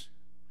 weeks.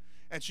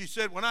 And she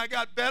said, when I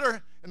got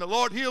better and the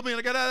Lord healed me and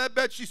I got out of that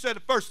bed, she said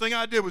the first thing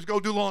I did was go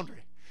do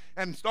laundry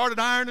and started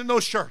ironing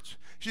those shirts.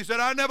 She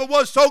said, I never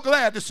was so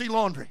glad to see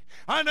laundry.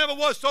 I never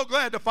was so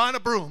glad to find a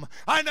broom.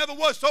 I never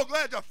was so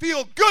glad to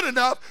feel good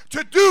enough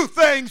to do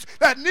things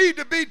that need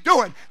to be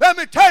doing. Let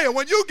me tell you,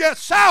 when you get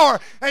sour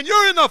and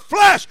you're in the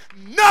flesh,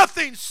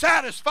 nothing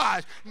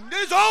satisfies.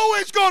 There's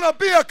always going to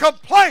be a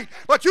complaint,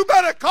 but you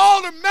better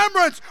call to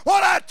remembrance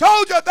what I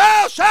told you,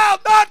 thou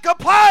shalt not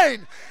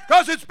complain.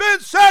 Because it's been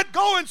said,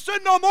 go and sin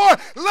no more,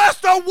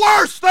 lest the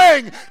worst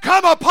thing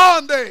come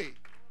upon thee.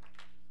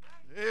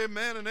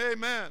 Amen and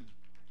amen.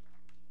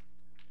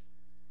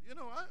 You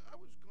know, I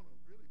was going to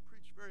really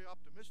preach very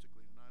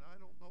optimistically tonight. I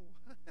don't know.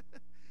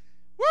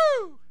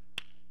 Woo!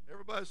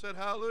 Everybody said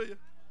hallelujah.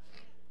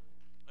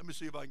 Let me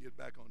see if I can get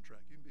back on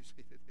track. You can be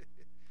seated.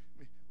 Let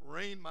me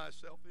rein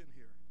myself in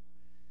here.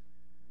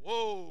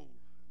 Whoa.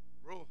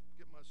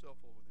 Get myself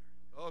over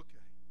there.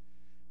 Okay.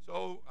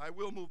 So I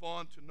will move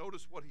on to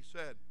notice what he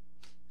said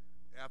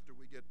after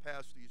we get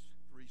past these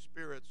 3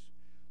 spirits.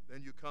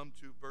 Then you come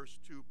to verse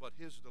 2, but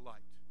his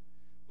delight.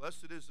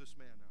 Blessed is this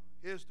man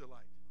now. His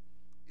delight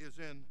is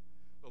in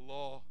the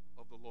law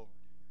of the Lord.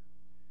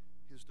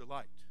 His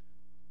delight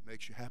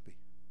makes you happy.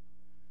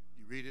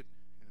 You read it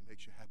and it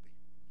makes you happy.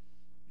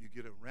 You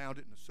get around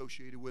it and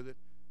associated with it,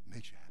 it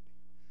makes you happy.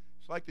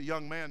 It's like the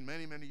young man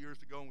many, many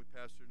years ago when we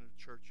pastored in a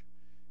church.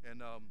 And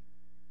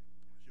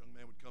this young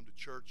man would come to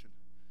church, and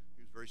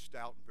he was very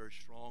stout and very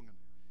strong. And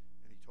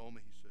he told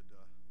me, he said,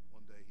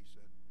 one day, he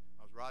said,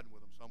 I was riding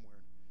with him somewhere,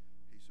 and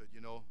he said,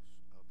 you know,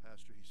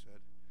 Pastor, he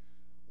said,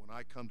 when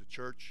I come to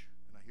church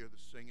and I hear the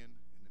singing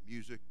and the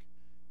music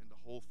and the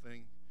whole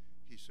thing,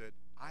 he said,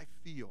 I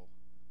feel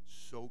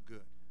so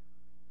good.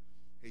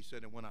 He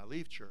said, and when I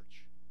leave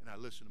church and I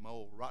listen to my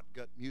old rot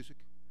gut music,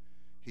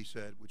 He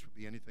said, which would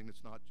be anything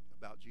that's not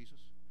about Jesus.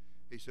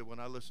 He said, when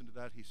I listen to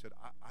that, he said,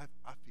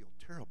 I feel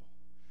terrible.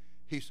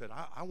 He said,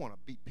 I want to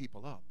beat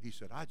people up. He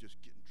said, I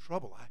just get in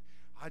trouble.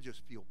 I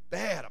just feel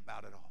bad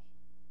about it all.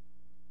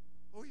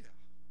 Oh, yeah.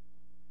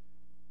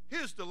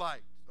 His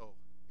delight, though,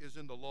 is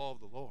in the law of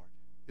the Lord.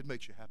 It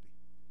makes you happy.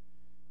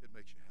 It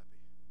makes you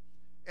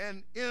happy.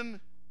 And in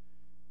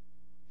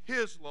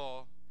his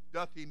law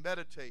doth he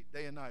meditate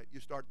day and night. You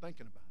start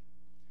thinking about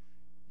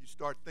it. You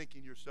start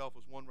thinking yourself,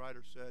 as one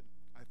writer said,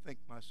 I think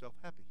myself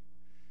happy.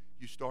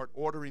 You start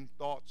ordering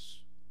thoughts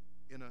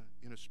in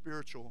a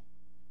spiritual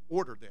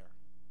order there,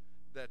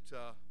 that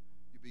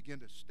you begin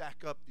to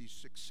stack up these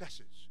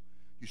successes.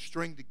 You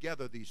string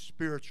together these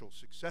spiritual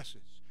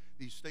successes,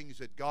 these things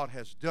that God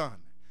has done,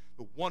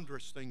 the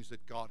wondrous things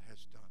that God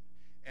has done.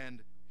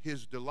 And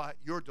his delight,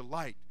 your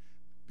delight,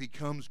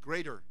 becomes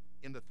greater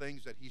in the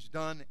things that he's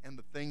done and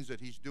the things that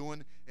he's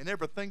doing and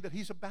everything that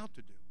he's about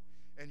to do.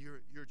 And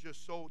you're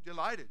just so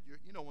delighted.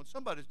 You know, when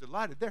somebody's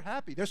delighted, they're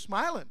happy. They're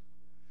smiling.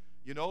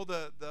 You know,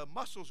 the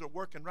muscles are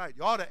working right.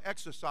 You ought to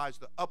exercise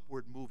the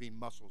upward moving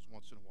muscles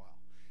once in a while.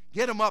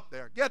 Get them up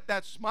there. Get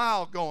that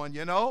smile going,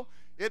 you know.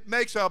 It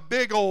makes a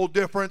big old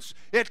difference.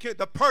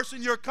 The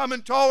person you're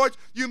coming towards,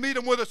 you meet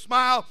them with a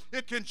smile,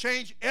 it can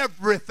change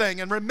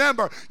everything. And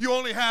remember, you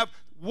only have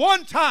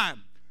one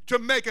time to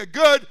make a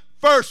good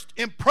first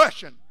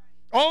impression.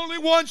 Only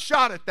one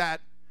shot at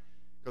that.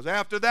 Because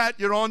after that,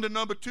 you're on to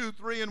number 2,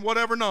 3, and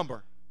whatever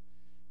number.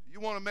 You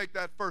want to make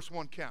that first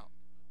one count.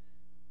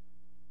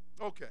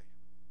 Okay.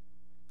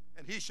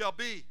 And he shall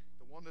be,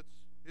 the one that's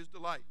his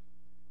delight,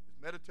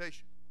 his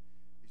meditation.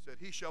 He said,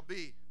 he shall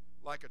be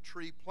like a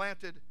tree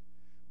planted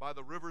by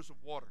the rivers of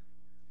water,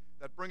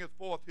 that bringeth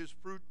forth his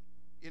fruit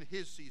in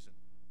his season.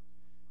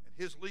 And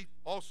his leaf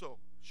also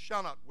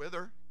shall not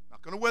wither.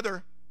 Not going to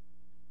wither.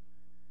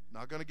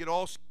 Not going to get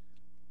all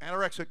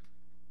anorexic.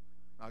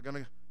 Not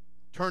going to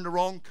turn the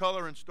wrong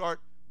color and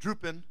start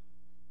drooping.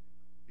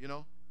 You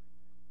know.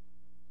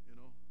 And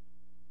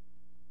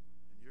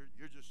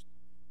you're just,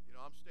 you know,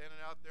 I'm standing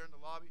out there in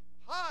the lobby.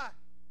 Hi!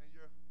 And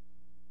you're,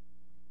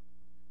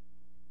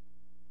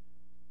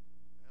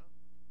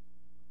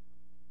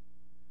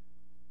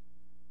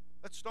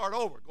 let's start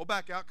over. Go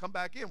back out, come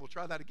back in. We'll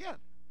try that again.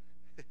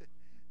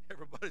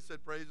 Everybody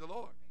said, praise the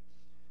Lord.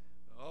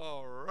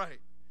 All right.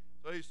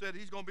 So he said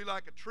he's going to be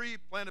like a tree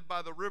planted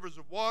by the rivers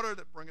of water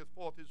that bringeth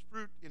forth his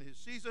fruit in his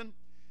season,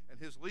 and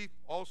his leaf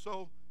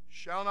also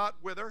shall not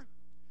wither.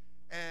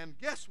 And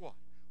guess what?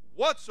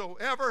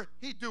 Whatsoever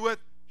he doeth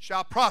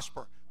shall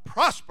prosper.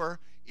 Prosper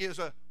is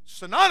a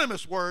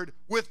synonymous word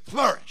with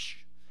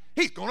flourish.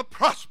 He's going to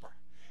prosper.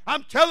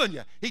 I'm telling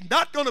you, he's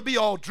not going to be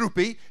all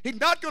droopy. He's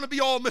not going to be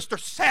all Mr.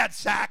 Sad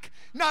Sack.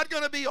 Not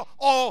going to be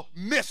all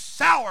Miss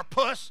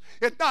Sourpuss.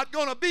 It's not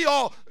going to be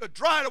all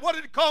dry. What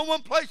did he call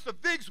one place? The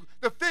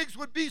figs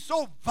would be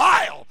so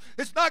vile.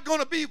 It's not going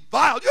to be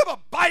vile. You ever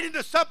bite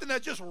into something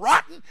that's just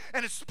rotten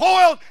and it's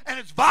spoiled and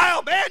it's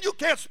vile? Man, you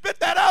can't spit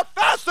that out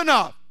fast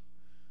enough.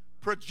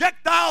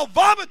 Projectile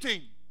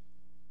vomiting.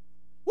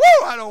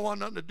 Woo, I don't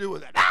want nothing to do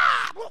with that.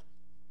 Ah,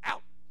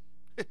 out.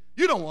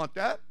 You don't want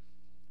that.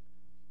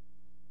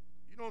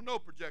 You don't know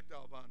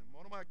projectile vomiting.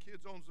 One of my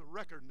kids owns a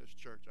record in this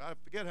church. I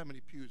forget how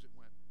many pews it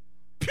went.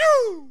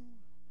 Pew!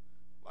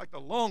 Like the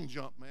long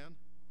jump, man.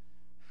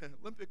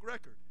 Olympic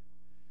record.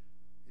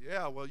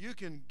 Yeah, well, you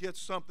can get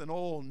something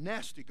all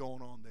nasty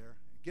going on there.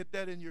 Get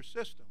that in your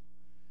system.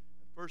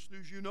 First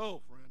news you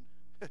know,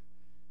 friend,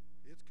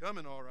 it's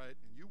coming all right,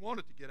 and you want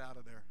it to get out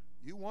of there.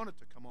 You want it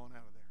to come on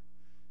out of there.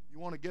 You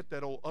want to get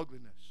that old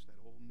ugliness,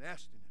 that old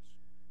nastiness.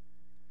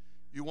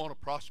 You want to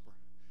prosper.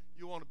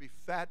 You want to be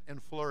fat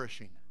and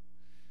flourishing.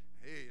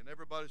 Hey, and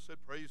everybody said,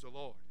 praise the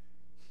Lord.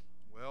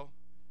 Well,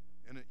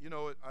 and you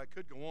know, I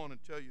could go on and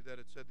tell you that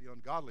it said the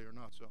ungodly are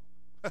not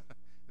so.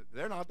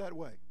 They're not that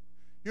way.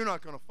 You're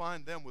not going to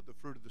find them with the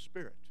fruit of the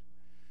Spirit.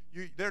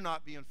 They're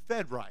not being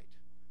fed right.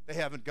 They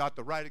haven't got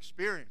the right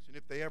experience. And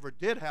if they ever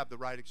did have the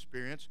right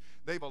experience,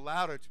 they've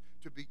allowed it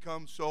to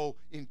become so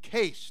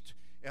encased.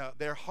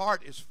 Their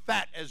heart is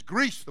fat as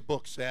grease, the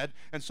book said.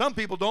 And some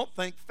people don't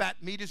think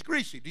fat meat is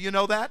greasy. Do you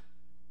know that?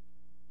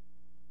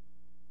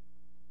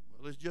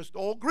 Well, it's just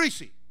all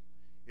greasy.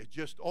 It's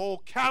just all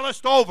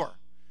calloused over.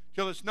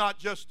 Till it's not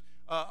just,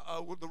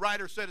 what the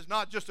writer said, it's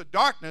not just a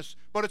darkness,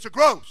 but it's a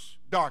gross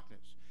darkness.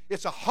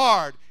 It's a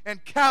hard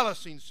and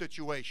callousing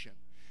situation.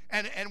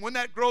 And when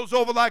that grows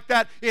over like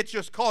that, it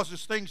just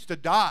causes things to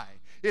die.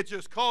 It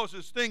just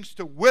causes things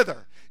to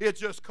wither. It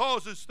just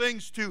causes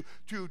things to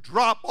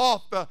drop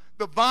off the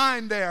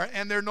vine there,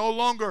 and they're no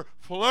longer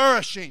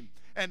flourishing.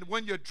 And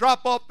when you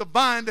drop off the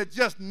vine, there's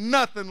just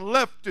nothing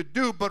left to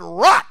do but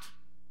rot.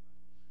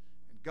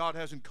 And God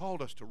hasn't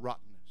called us to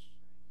rottenness.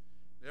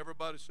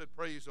 Everybody said,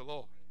 praise the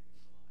Lord.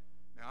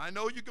 Now, I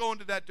know you go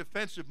into that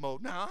defensive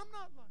mode. Now, I'm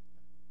not like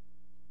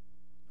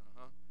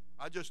that.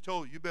 I just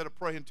told you, you better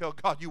pray and tell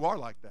God you are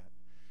like that.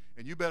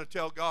 And you better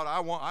tell God,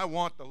 I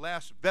want the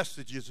last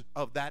vestiges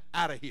of that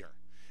out of here.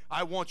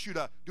 I want you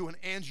to do an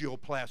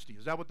angioplasty.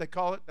 Is that what they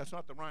call it? That's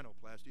not the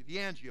rhinoplasty, the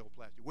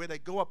angioplasty, where they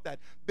go up that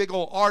big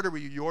old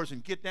artery of yours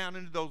and get down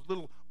into those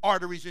little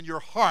arteries in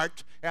your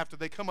heart after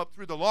they come up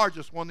through the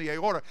largest one, the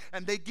aorta,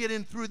 and they get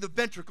in through the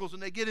ventricles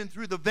and they get in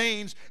through the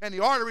veins and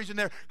the arteries, and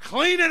they're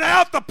cleaning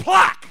out the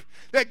plaque.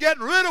 They're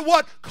getting rid of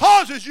what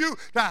causes you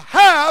to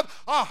have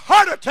a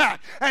heart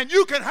attack. And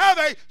you can have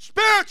a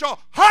spiritual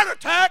heart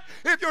attack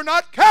if you're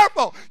not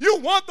careful. You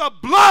want the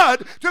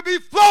blood to be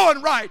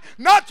flowing right.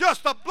 Not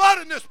just the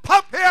blood in this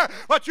pump here,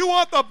 but you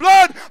want the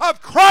blood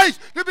of Christ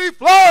to be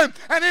flowing.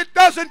 And it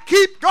doesn't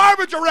keep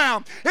garbage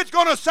around. It's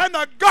going to send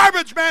the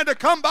garbage man to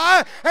come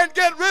by and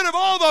get rid of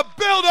all the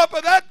buildup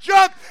of that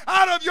junk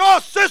out of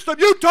your system.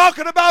 You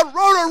talking about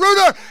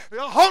Roto-Rooter?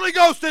 The Holy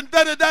Ghost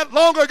invented that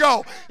long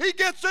ago. He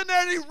gets in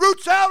there and he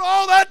roots out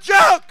all that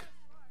junk.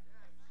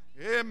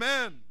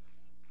 Amen.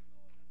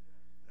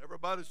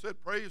 Everybody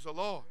said, praise the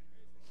Lord.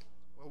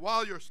 Well,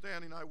 while you're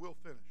standing, I will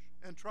finish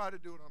and try to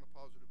do it on a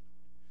positive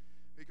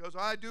note. Because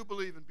I do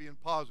believe in being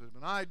positive,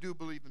 and I do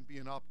believe in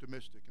being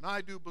optimistic, and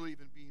I do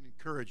believe in being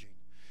encouraging.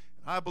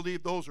 And I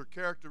believe those are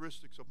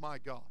characteristics of my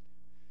God.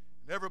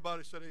 And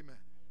everybody said amen.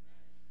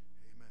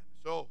 Amen.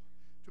 So,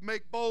 to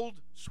make bold,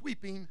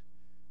 sweeping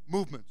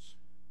movements.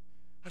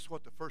 That's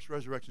what the first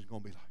resurrection is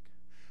going to be like.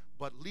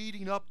 But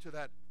leading up to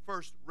that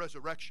first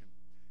resurrection,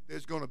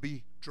 there's going to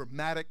be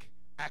dramatic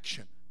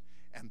action.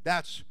 And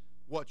that's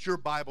what your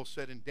Bible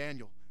said in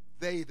Daniel.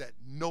 They that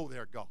know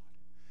their God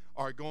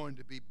are going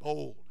to be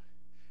bold.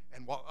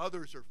 And while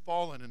others are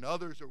fallen and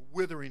others are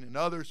withering and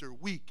others are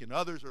weak and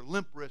others are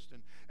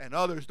limp-wristed and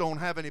others don't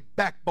have any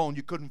backbone,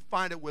 you couldn't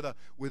find it with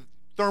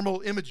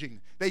thermal imaging.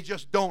 They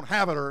just don't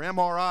have it, or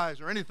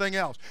MRIs or anything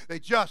else. They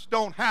just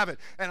don't have it.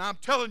 And I'm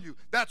telling you,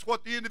 that's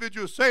what the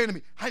individual is saying to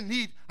me. I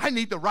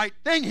need the right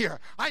thing here.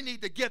 I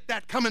need to get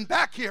that coming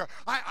back here.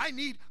 I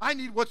need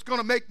what's going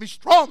to make me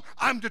strong.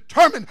 I'm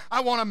determined. I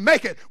want to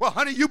make it. Well,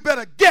 honey, you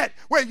better get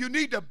where you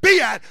need to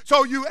be at,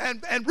 so you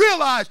and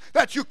realize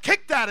that you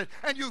kicked at it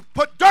and you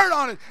put dirt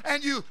on it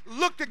and you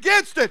looked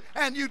against it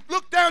and you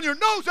looked down your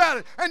nose at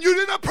it and you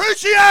didn't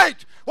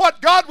appreciate what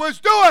God was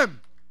doing.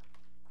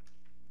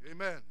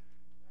 Amen.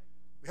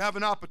 We have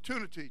an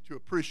opportunity to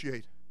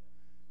appreciate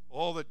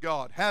all that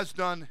God has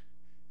done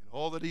and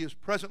all that He is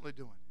presently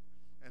doing.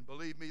 And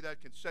believe me,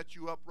 that can set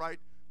you up right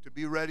to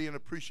be ready and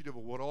appreciative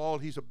of what all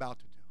He's about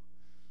to do.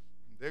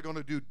 They're going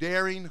to do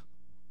daring,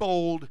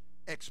 bold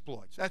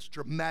exploits. That's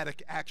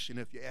dramatic action,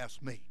 if you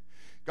ask me.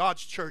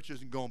 God's church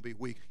isn't going to be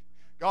weak.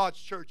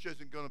 God's church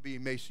isn't going to be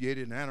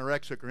emaciated and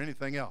anorexic or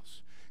anything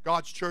else.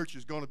 God's church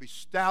is going to be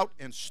stout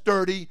and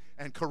sturdy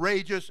and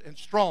courageous and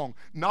strong,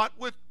 not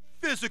with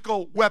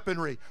physical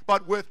weaponry,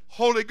 but with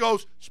Holy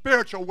Ghost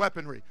spiritual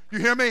weaponry. You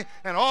hear me?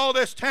 And all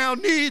this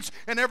town needs,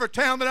 and every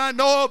town that I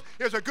know of,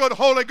 is a good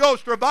Holy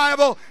Ghost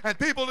revival, and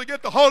people to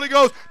get the Holy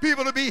Ghost,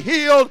 people to be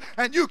healed,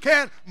 and you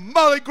can't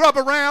mully grub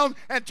around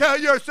and tell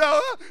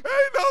yourself,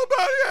 ain't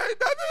nothing.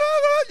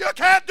 You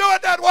can't do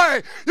it that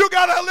way. You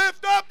got to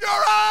lift up your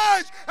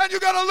eyes, and you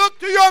got to look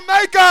to your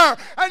Maker,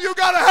 and you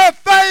got to have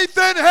faith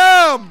in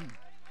Him.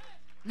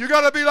 You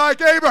got to be like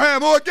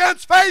Abraham, who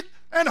against faith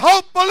and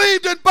hope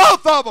believed in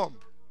both of them.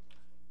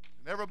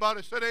 And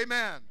everybody said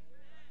amen.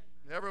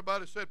 And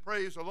everybody said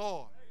praise the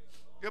Lord.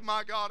 Give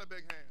my God a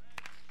big hand.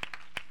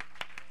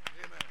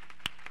 Amen.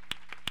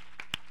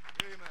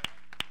 Amen.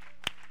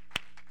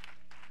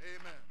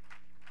 Amen.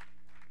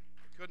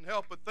 I couldn't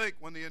help but think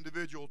when the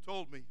individual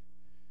told me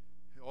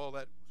all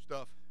that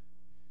stuff,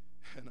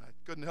 and I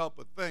couldn't help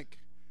but think,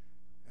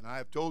 and I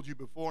have told you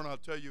before and I'll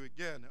tell you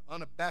again,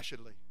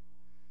 unabashedly,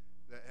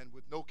 and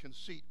with no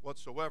conceit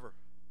whatsoever,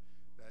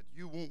 that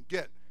you won't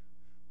get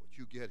what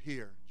you get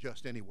here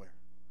just anywhere.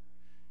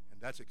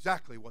 And that's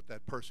exactly what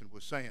that person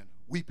was saying.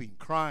 Weeping,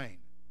 crying,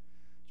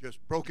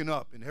 just broken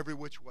up in every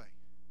which way.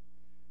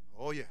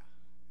 Oh yeah.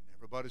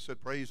 Everybody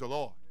said praise the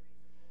Lord.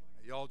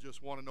 And y'all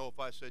just want to know if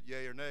I said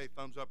yay or nay,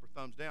 thumbs up or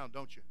thumbs down,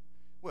 don't you?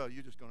 Well,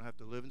 you're just going to have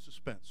to live in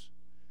suspense.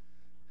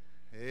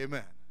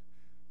 Amen.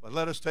 But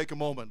let us take a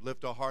moment,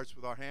 lift our hearts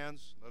with our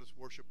hands. Let us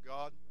worship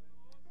God.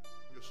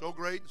 You're so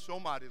great and so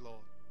mighty,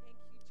 Lord.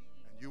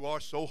 And you are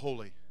so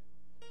holy.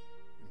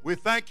 We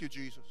thank you,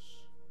 Jesus.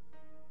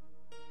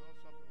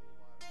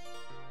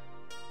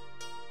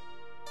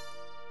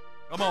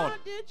 Come on. How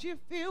did you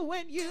feel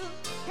when you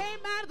came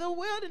out of the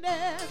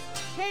wilderness?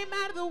 Came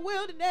out of the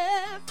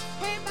wilderness.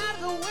 Came out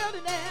of the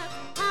wilderness.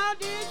 How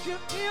did you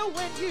feel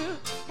when you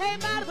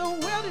came out of the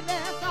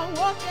wilderness? I'm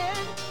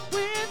walking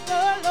with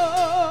the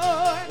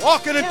Lord.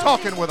 Walking and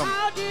talking with Him.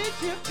 How did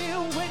you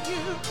feel when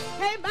you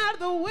came out of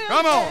the wilderness?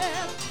 Come on.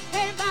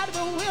 Came out of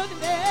the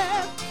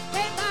wilderness.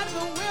 Came out of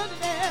the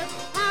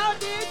wilderness. How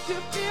did you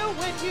feel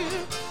when you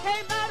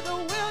came out of the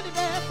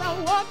wilderness?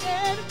 I'm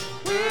walking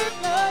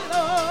with the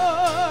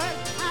Lord.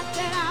 I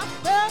said I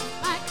felt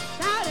like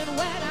shouting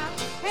when I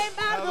came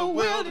out of the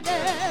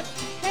wilderness.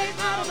 Came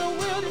out of the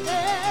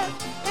wilderness.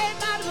 Came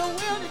out of the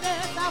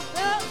wilderness. I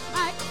felt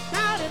like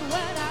shouting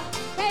when I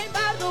came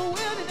out of the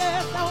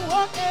wilderness. I'm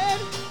walking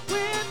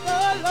with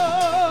the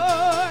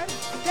Lord.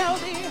 Tell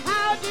me,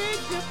 how did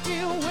you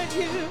feel when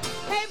you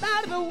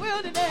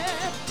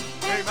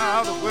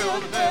out of the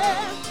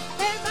wilderness.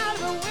 Came out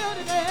of the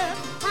wilderness.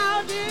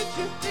 How did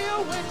you feel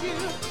when you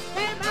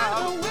came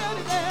out of the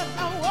wilderness?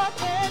 I'm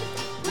walking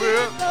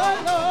with the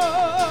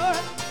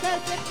Lord.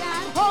 Cause it's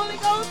that Holy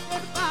Ghost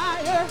and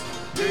fire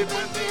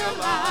keeping me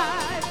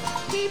alive.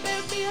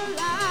 Keeping me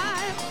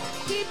alive.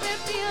 Keeping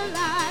me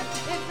alive.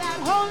 It's that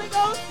Holy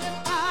Ghost and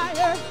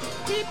fire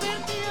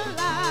keeping me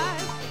alive.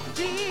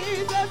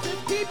 Jesus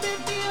is keeping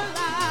me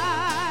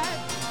alive.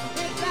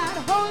 It's that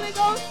Holy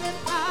Ghost and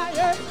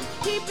fire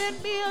keeping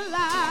me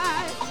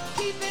alive.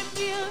 Keeping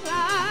me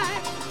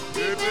alive.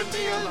 Keeping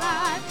me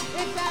alive.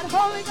 It's that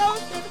Holy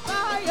Ghost and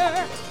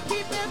fire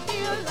keeping me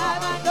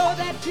alive. I know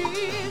that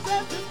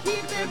Jesus is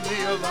keeping me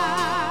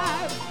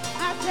alive.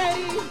 I said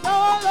he's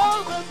all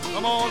over me.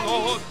 Come on,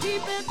 Lord.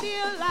 He's keeping me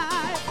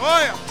alive. Oh,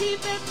 yeah.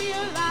 Keeping me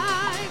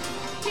alive.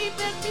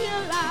 Keeping me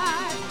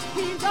alive.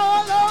 He's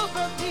all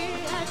over me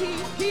and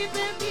he's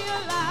keeping me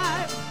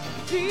alive.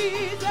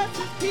 Jesus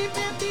is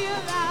keeping me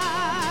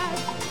alive.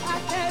 I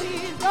said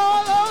he's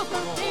all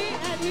over me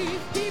and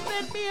he's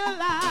keeping me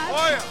alive.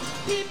 Oh, yeah.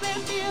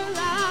 Keeping me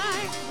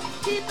alive.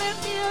 Keeping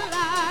me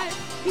alive.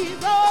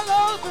 He's all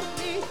over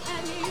me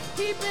and he's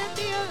keeping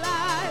me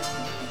alive.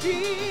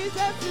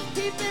 Jesus is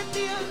keeping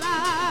me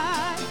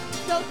alive.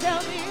 So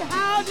tell me,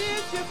 how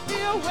did you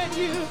feel when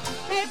you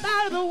came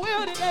out of the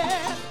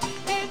wilderness?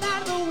 Came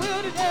out of the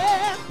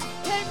wilderness.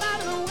 Came out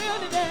of the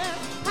wilderness.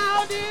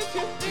 How did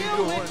you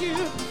feel when you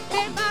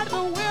came out of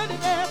the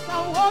wilderness?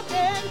 I'm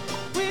walking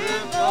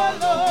with the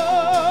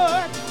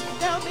Lord.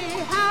 Tell me,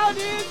 how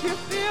did you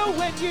feel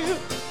when you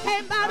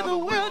came out of the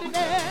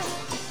wilderness?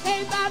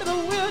 Came out of the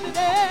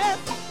wilderness.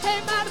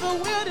 Came out of the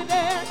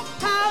wilderness.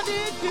 How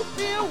did you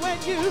feel when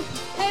you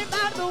came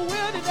out of the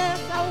wilderness?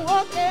 I'm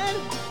walking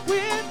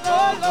with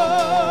the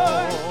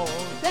Lord.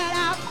 That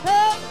I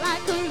felt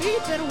like a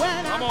leaf and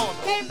when I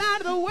came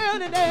out of the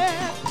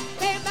wilderness.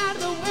 Came out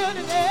of the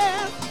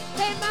wilderness.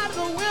 Came out of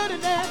the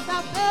wilderness.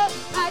 I felt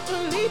like a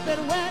leaf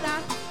and when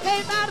I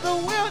came out of the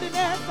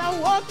wilderness.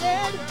 I'm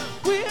walking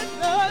with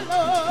the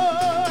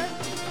Lord.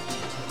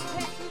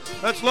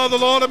 Let's love the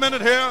Lord a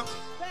minute here.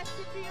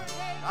 Blessed be your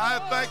name, I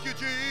Lord. thank you,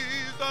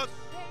 Jesus. Thank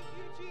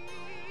you,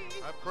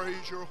 Jesus. I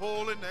praise your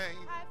holy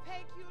name. I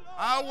thank you, Lord.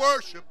 I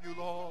worship you, Thank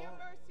Lord. your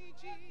mercy,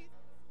 Jesus.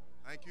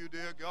 Thank you,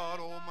 dear God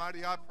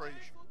Almighty. I praise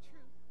you. Wonderful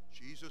truth.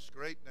 Jesus'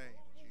 great name.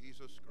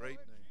 Jesus' great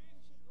Lord name.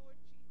 Jesus, Lord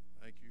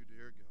Jesus. Thank you,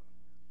 dear God.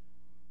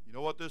 You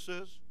know what this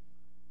is?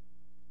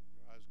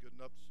 Your eyes good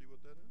enough to see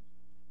what that is?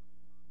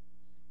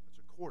 It's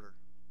a quarter.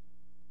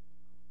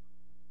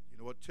 You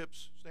know what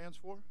TIPS stands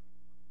for?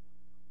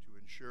 To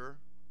ensure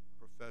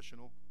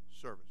professional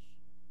service.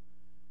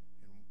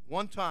 And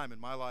one time in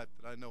my life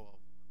that I know of,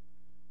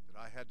 that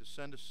I had to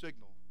send a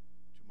signal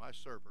to my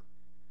server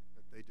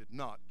that they did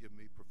not give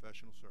me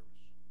professional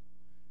service.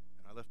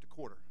 And I left a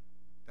quarter.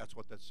 That's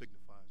what that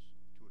signifies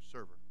to a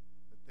server,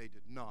 that they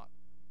did not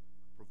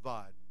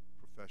provide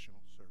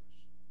professional service.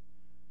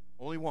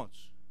 Only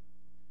once.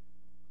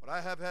 But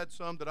I have had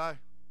some that I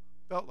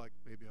felt like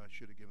maybe I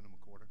should have given them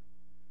a quarter,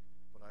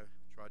 but I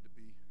tried to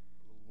be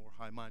a little more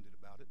high-minded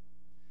about it.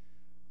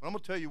 But I'm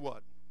going to tell you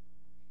what.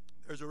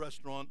 There's a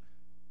restaurant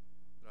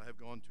that I have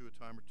gone to a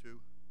time or two.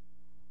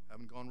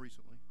 Haven't gone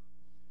recently.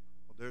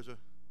 Well, there's a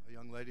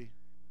young lady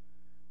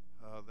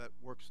that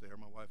works there.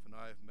 My wife and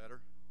I have met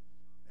her.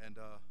 And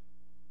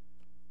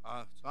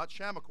it's not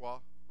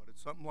Chamequah, but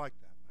it's something like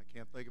that. I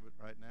can't think of it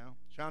right now.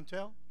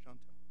 Chantel.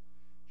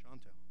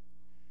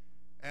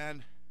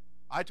 And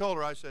I told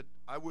her, I said,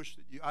 I wish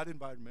that you, I'd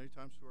invited her many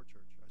times to our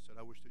church. I said,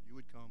 I wish that you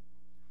would come.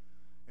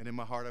 And in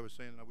my heart, I was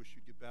saying, I wish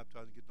you'd get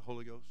baptized and get the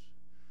Holy Ghost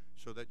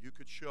so that you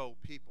could show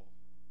people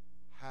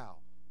how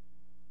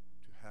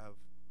to have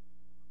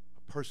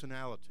a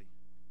personality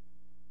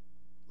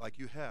like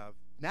you have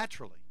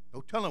naturally.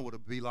 No telling what it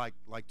would be like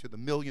to the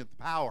millionth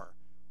power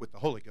with the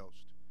Holy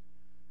Ghost.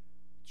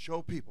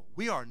 Show people.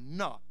 We are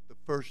not the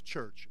first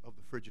church of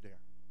the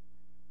Frigidaire.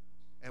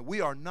 And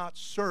we are not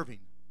serving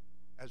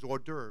as hors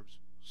d'oeuvres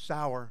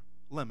sour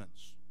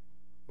lemons.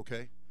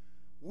 Okay?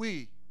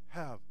 We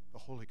have the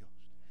Holy Ghost.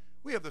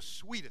 We have the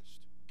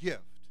sweetest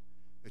gift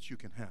that you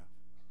can have.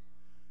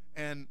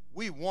 And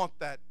we want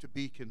that to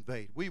be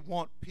conveyed. We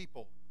want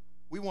people,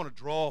 we want to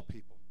draw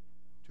people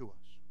to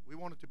us. We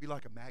want it to be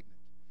like a magnet.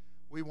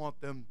 We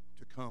want them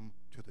to come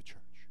to the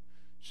church.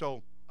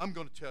 So I'm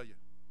going to tell you,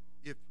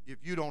 if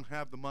you don't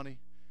have the money,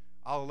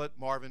 I'll let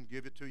Marvin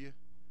give it to you.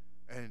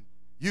 And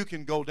you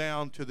can go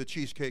down to the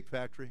Cheesecake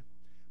Factory.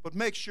 But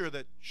make sure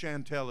that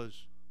Chantel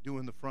is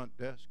doing the front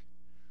desk.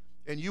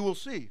 And you will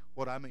see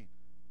what I mean.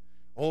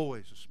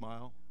 Always a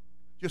smile.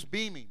 Just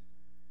beaming.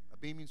 A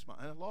beaming smile.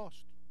 And I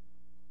lost.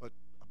 But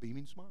a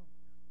beaming smile.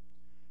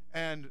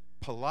 And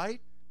polite.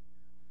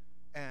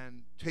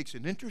 And takes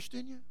an interest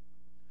in you.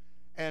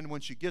 And when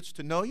she gets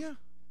to know you,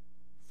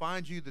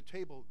 finds you the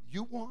table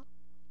you want,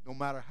 no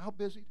matter how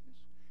busy it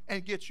is.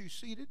 And gets you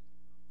seated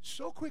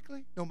so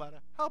quickly, no matter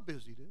how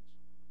busy it is.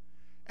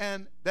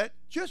 And that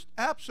just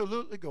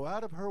absolutely go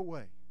out of her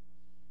way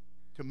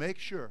to make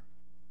sure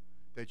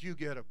that you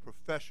get a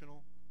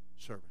professional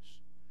service.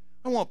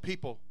 I want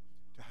people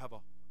to have a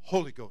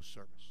Holy Ghost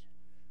service.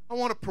 I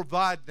want to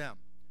provide them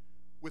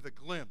with a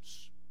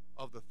glimpse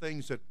of the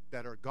things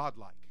that are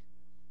godlike.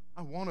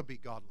 I want to be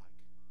godlike.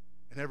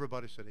 And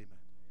everybody said amen.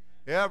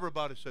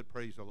 Everybody said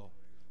praise the Lord.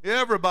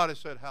 Everybody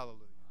said hallelujah.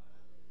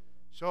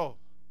 So,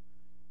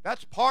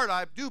 that's part,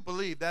 I do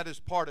believe that is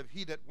part of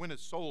he that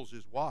winneth souls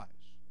is wise.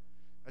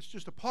 That's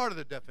just a part of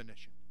the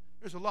definition.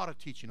 There's a lot of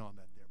teaching on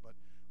that there, but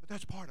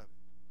that's part of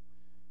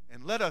it.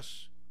 And let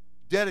us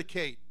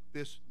dedicate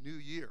this new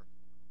year.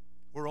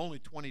 We're only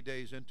 20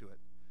 days into it.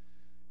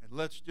 And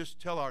let's just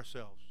tell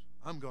ourselves,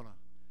 I'm gonna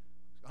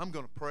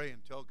pray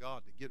and tell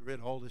God to get rid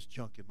of all this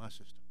junk in my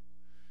system.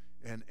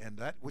 And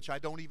that which I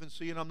don't even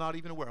see and I'm not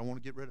even aware. I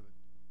want to get rid of it.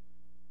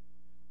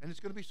 And it's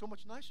going to be so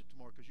much nicer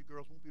tomorrow because you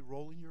girls won't be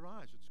rolling your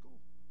eyes at school.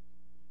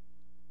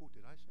 Oh,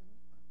 did I say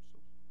that? I'm so...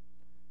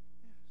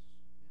 Yes. Yeah.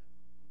 We'll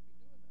be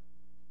doing that.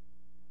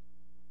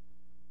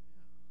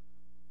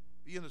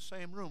 Yeah. Be in the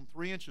same room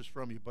 3 inches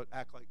from you, but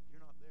act like you're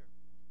not there.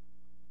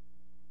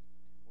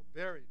 Or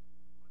buried.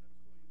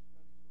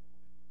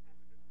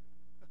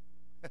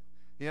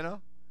 You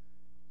know?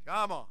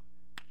 Come on.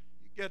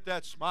 You get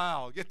that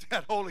smile. Get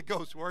that Holy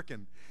Ghost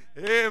working.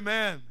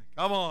 Amen.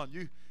 Come on.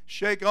 You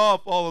shake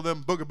off all of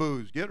them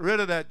boogaboos. Get rid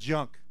of that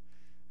junk.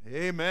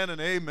 Amen and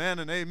amen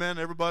and amen.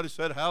 Everybody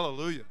said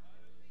hallelujah.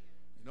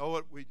 You know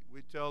what? We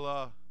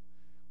tell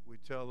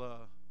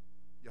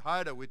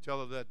Yahida, we tell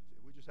her that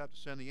we just have to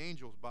send the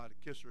angels by to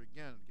kiss her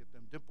again and get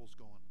them dimples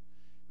going.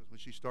 Because when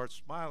she starts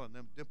smiling,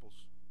 them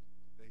dimples,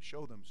 they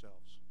show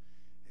themselves.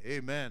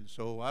 Amen.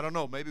 So, I don't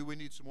know. Maybe we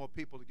need some more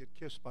people to get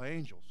kissed by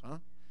angels, huh?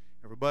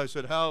 Everybody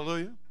said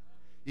hallelujah.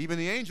 Even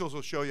the angels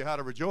will show you how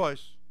to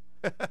rejoice.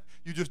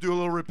 You just do a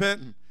little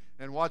repenting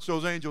and watch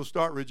those angels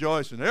start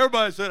rejoicing.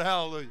 Everybody said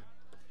hallelujah.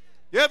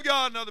 Give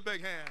God another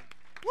big hand.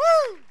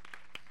 Woo!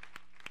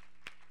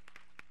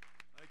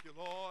 Thank you,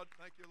 Lord.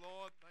 Thank you,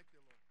 Lord. Thank you.